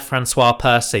 Pierre-Francois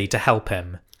Percy to help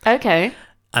him. Okay.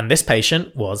 And this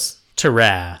patient was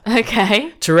Thérèse.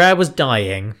 Okay. Thérèse was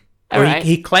dying. All right.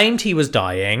 He claimed he was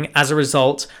dying as a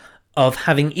result of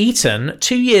having eaten,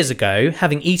 2 years ago,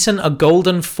 having eaten a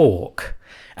golden fork.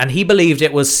 And he believed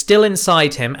it was still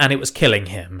inside him and it was killing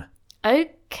him.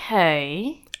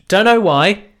 Okay. Don't know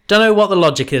why. Don't know what the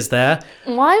logic is there.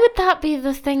 Why would that be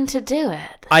the thing to do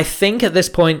it? I think at this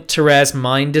point, Thérèse's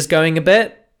mind is going a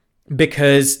bit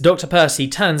because Dr. Percy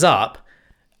turns up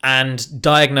and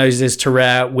diagnoses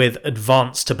Thérèse with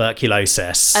advanced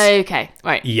tuberculosis. Okay,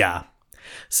 right. Yeah.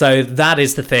 So that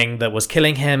is the thing that was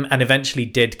killing him and eventually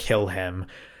did kill him.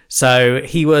 So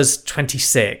he was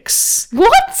 26.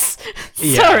 What?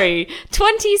 Yeah. Sorry,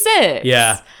 26?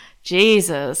 Yeah.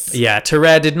 Jesus. Yeah,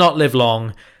 Thérèse did not live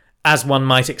long, as one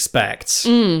might expect.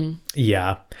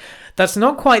 Yeah. That's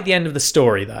not quite the end of the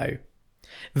story, though.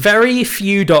 Very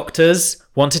few doctors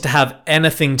wanted to have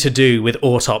anything to do with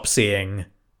autopsying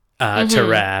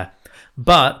Thérèse.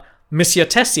 But Monsieur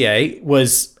Tessier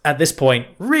was, at this point,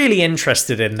 really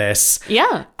interested in this.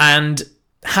 Yeah. And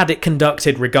had it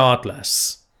conducted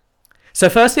regardless. So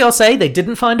firstly, I'll say they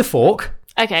didn't find a fork.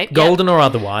 Okay. Golden or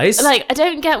otherwise. Like, I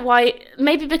don't get why.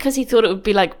 Maybe because he thought it would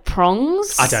be like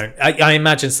prongs? I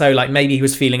imagine so. Like, maybe he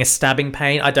was feeling a stabbing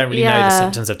pain. I don't really know the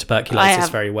symptoms of tuberculosis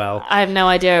very well. I have no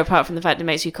idea, apart from the fact it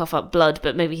makes you cough up blood,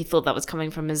 but maybe he thought that was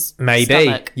coming from his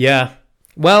stomach. Yeah.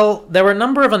 Well, there were a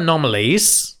number of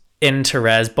anomalies in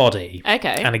Thérèse's body.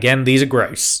 Okay. And again, these are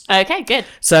gross. Okay, good.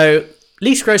 So,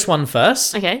 least gross one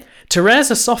first. Okay.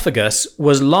 Thérèse's esophagus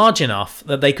was large enough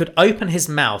that they could open his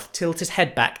mouth, tilt his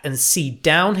head back, and see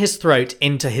down his throat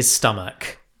into his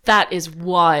stomach. That is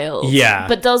wild. Yeah.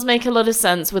 But does make a lot of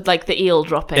sense with, like, the eel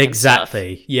dropping. Exactly,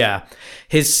 and stuff. yeah.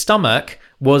 His stomach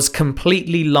was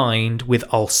completely lined with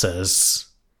ulcers.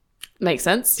 Makes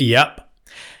sense. Yep.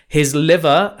 His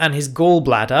liver and his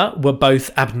gallbladder were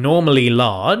both abnormally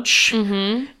large.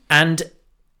 And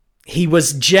he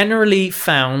was generally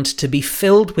found to be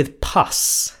filled with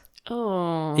pus.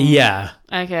 Oh. Yeah.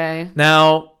 Okay.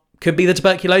 Now, could be the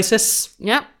tuberculosis.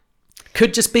 Yep.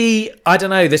 Could just be, I don't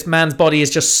know, this man's body is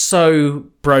just so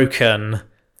broken.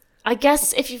 I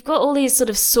guess if you've got all these sort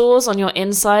of sores on your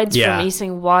insides from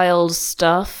eating wild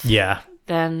stuff,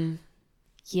 then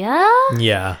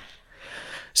yeah.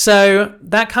 So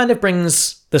that kind of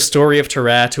brings the story of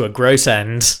Thérèse to a gross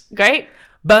end. Great.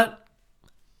 But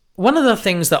one of the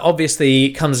things that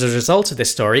obviously comes as a result of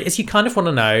this story is you kind of want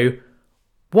to know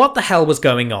what the hell was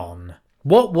going on?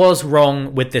 What was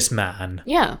wrong with this man?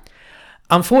 Yeah.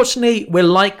 Unfortunately, we're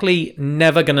likely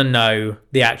never going to know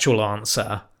the actual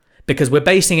answer because we're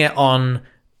basing it on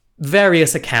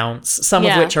various accounts, some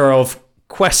of which are of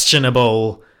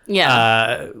questionable...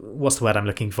 what's the word I'm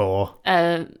looking for?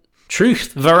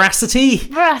 Truth? Veracity?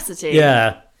 Veracity.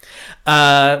 Yeah.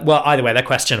 Well, either way, they're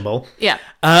questionable. Yeah.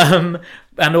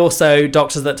 And also,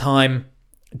 doctors at the time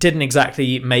didn't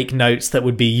exactly make notes that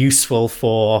would be useful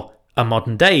for a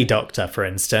modern day doctor, for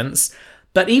instance.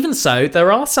 But even so,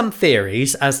 there are some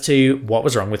theories as to what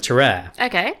was wrong with Thérèse.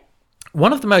 Okay.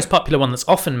 One of the most popular one that's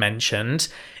often mentioned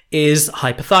is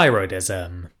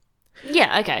hypothyroidism.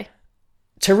 Yeah, okay.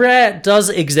 Thérèse does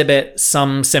exhibit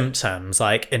some symptoms,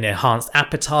 like an enhanced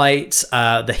appetite,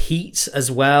 the heat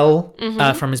as well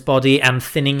from his body, and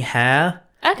thinning hair.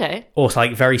 Okay. Or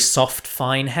like very soft,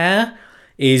 fine hair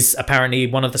is apparently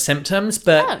one of the symptoms,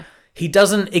 but he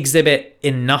doesn't exhibit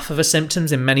enough of a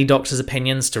symptoms in many doctors'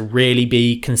 opinions to really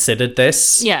be considered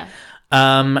this. Yeah.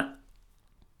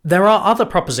 There are other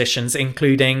propositions,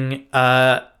 including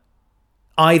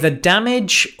either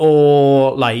damage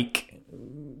or like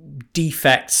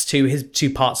defects to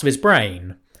parts of his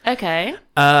brain. Okay.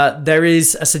 There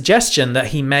is a suggestion that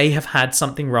he may have had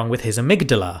something wrong with his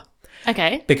amygdala.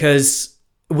 Okay. Because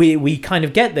we kind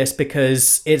of get this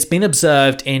because it's been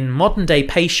observed in modern day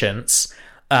patients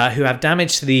who have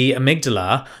damage to the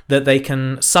amygdala that they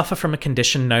can suffer from a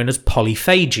condition known as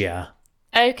polyphagia.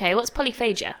 Okay, what's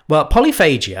polyphagia? Well,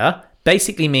 polyphagia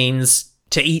basically means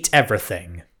to eat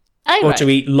everything. Oh, or to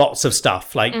eat lots of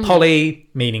stuff. Like poly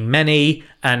meaning many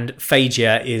and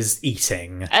phagia is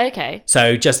eating. Okay.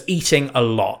 So just eating a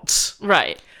lot.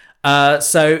 Right.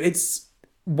 So it's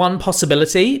one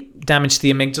possibility, damage to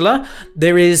the amygdala.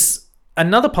 There is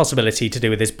another possibility to do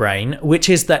with his brain, which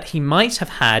is that he might have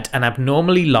had an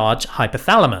abnormally large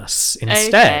hypothalamus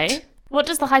instead. Okay. What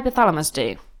does the hypothalamus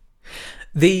do?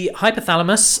 The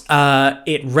hypothalamus,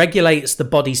 it regulates the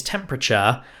body's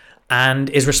temperature and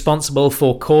is responsible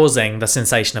for causing the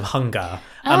sensation of hunger,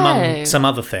 among some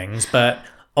other things. But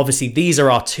obviously, these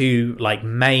are our two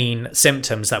main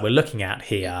symptoms that we're looking at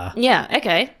here. Yeah,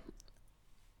 okay.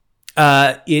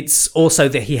 It's also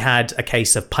that he had a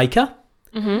case of pica,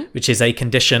 which is a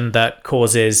condition that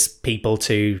causes people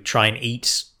to try and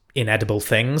eat inedible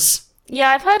things. Yeah,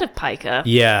 I've heard of pica.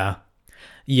 Yeah.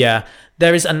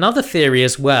 There is another theory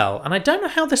as well, and I don't know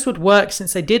how this would work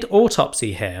since they did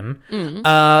autopsy him.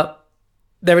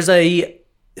 There is a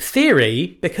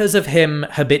theory, because of him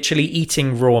habitually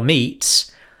eating raw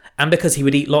meat, and because he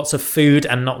would eat lots of food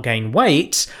and not gain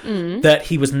weight, that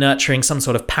he was nurturing some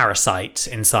sort of parasite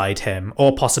inside him,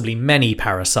 or possibly many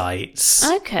parasites.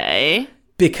 Okay.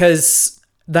 Because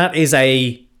that is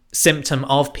a symptom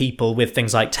of people with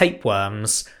things like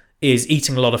tapeworms, is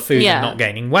eating a lot of food and not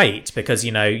gaining weight, because,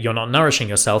 you're not nourishing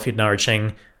yourself, you're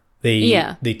nourishing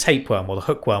the tapeworm or the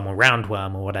hookworm or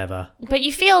roundworm or whatever. But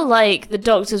you feel like the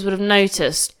doctors would have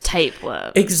noticed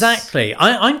tapeworms. Exactly.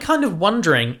 I'm kind of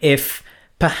wondering if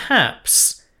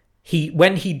perhaps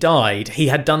when he died, he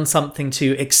had done something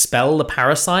to expel the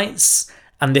parasites,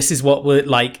 and this is what would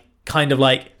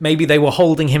maybe they were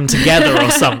holding him together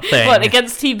or something. What,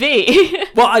 against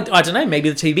TB? Well, I don't know. Maybe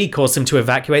the TB caused him to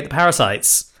evacuate the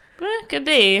parasites. Could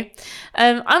be.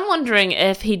 I'm wondering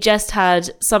if he just had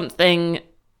something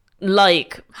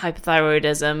like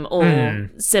hypothyroidism or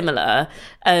similar,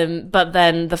 but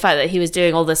then the fact that he was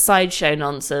doing all this sideshow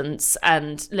nonsense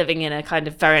and living in a kind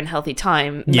of very unhealthy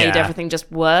time made everything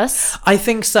just worse. I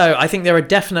think so. I think there are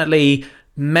definitely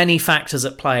many factors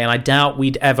at play, and I doubt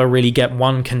we'd ever really get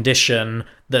one condition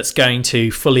that's going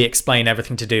to fully explain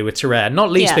everything to do with Thuraya,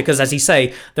 not least because, as you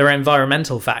say, there are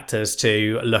environmental factors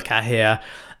to look at here.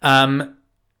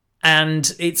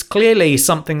 And it's clearly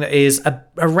something that is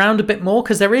around a bit more,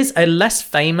 because there is a less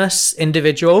famous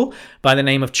individual by the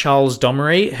name of Charles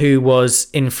Domery, who was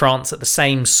in France at the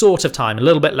same sort of time, a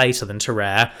little bit later than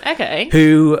Thuraya,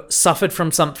 who suffered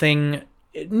from something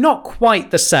not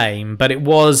quite the same, but it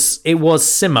was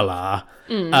similar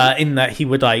in that he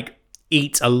would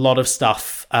eat a lot of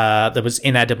stuff that was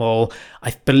inedible.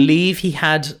 I believe he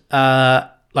had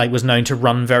was known to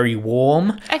run very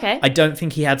warm. Okay. I don't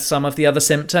think he had some of the other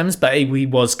symptoms, but he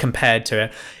was compared to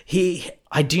it.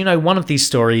 I do know one of these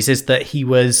stories is that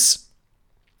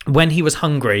when he was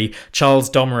hungry, Charles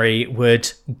Domery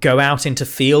would go out into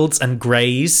fields and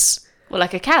graze. Well,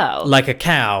 like a cow? Like a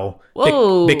cow.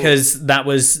 Whoa. Because that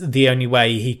was the only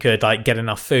way he could get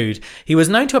enough food. He was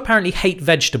known to apparently hate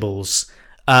vegetables.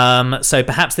 So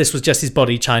perhaps this was just his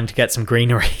body trying to get some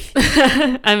greenery.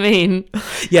 I mean...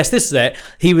 Yes, this is it.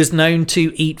 He was known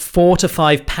to eat 4 to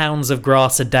 5 pounds of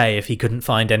grass a day if he couldn't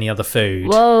find any other food.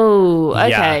 Whoa,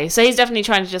 okay. Yeah. So he's definitely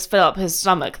trying to just fill up his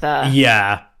stomach there.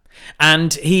 Yeah.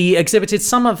 And he exhibited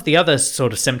some of the other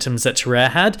sort of symptoms that Thuraya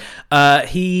had.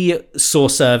 He saw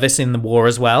service in the war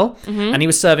as well. And he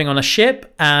was serving on a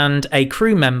ship, and a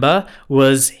crew member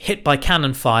was hit by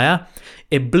cannon fire.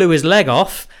 It blew his leg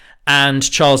off, and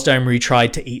Charles Domery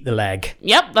tried to eat the leg.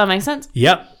 Yep, that makes sense.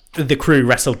 Yep. The crew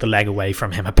wrestled the leg away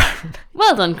from him, apparently.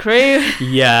 Well done, crew.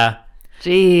 Yeah.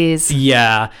 Jeez.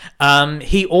 Yeah.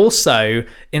 He also,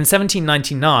 in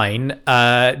 1799,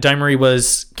 Domery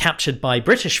was captured by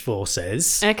British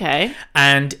forces. Okay.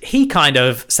 And he kind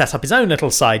of set up his own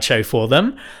little sideshow for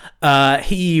them.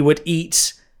 He would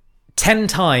eat 10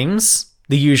 times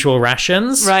the usual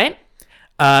rations. Right.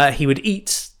 He would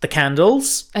eat the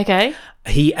candles. Okay.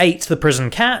 He ate the prison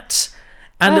cat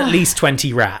and at least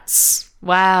 20 rats.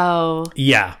 Wow.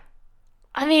 Yeah.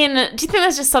 I mean, do you think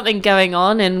there's just something going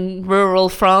on in rural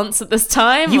France at this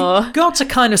time? You've got to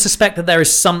kind of suspect that there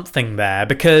is something there,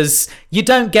 because you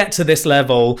don't get to this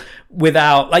level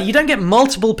without, you don't get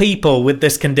multiple people with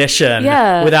this condition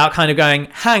without kind of going,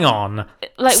 hang on,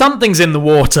 something's in the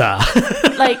water.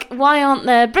 Why aren't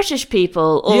there British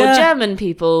people or German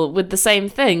people with the same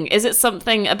thing? Is it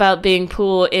something about being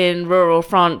poor in rural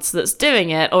France that's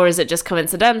doing it, or is it just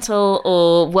coincidental,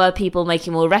 or were people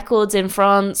making more records in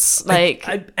France?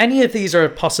 Any of these are a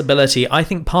possibility. I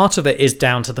think part of it is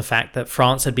down to the fact that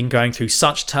France had been going through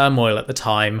such turmoil at the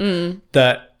time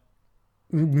that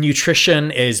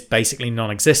nutrition is basically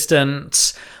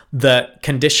non-existent, that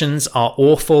conditions are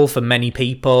awful for many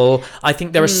people. I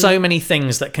think there are so many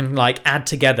things that can add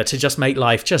together to just make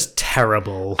life just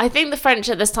terrible. I think the French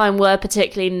at this time were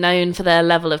particularly known for their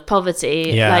level of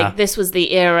poverty. Yeah. This was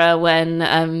the era when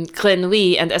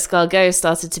grenouille and escargot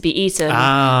started to be eaten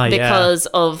because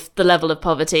of the level of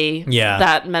poverty. Yeah.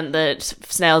 That meant that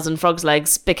snails and frogs'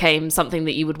 legs became something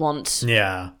that you would want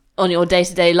on your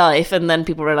day-to-day life, and then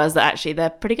people realised that actually they're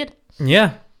pretty good.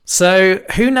 Yeah. So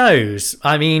who knows?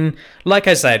 I mean, like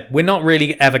I said, we're not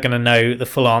really ever going to know the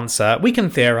full answer. We can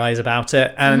theorize about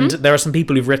it. And there are some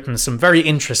people who've written some very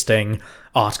interesting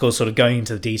articles sort of going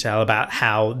into the detail about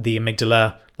how the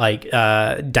amygdala,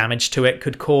 damage to it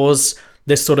could cause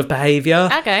this sort of behavior.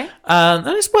 Okay. And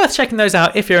it's worth checking those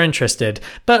out if you're interested.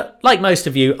 But like most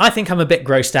of you, I think I'm a bit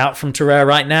grossed out from Terraria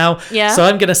right now. Yeah. So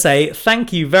I'm going to say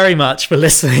thank you very much for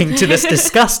listening to this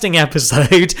disgusting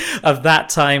episode of That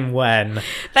Time When.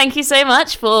 Thank you so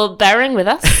much for bearing with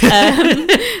us.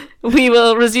 We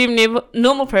will resume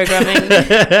normal programming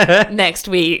next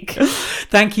week.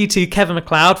 Thank you to Kevin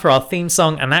MacLeod for our theme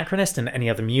song, Anachronist, and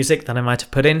any other music that I might have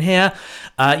put in here.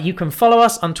 You can follow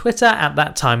us on Twitter at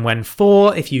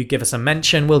ThatTimeWhen4. If you give us a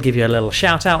mention, we'll give you a little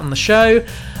shout out on the show.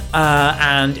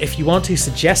 And if you want to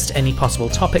suggest any possible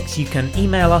topics, you can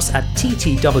email us at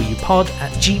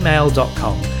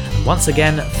ttwpod@gmail.com. And once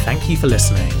again, thank you for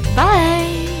listening. Bye.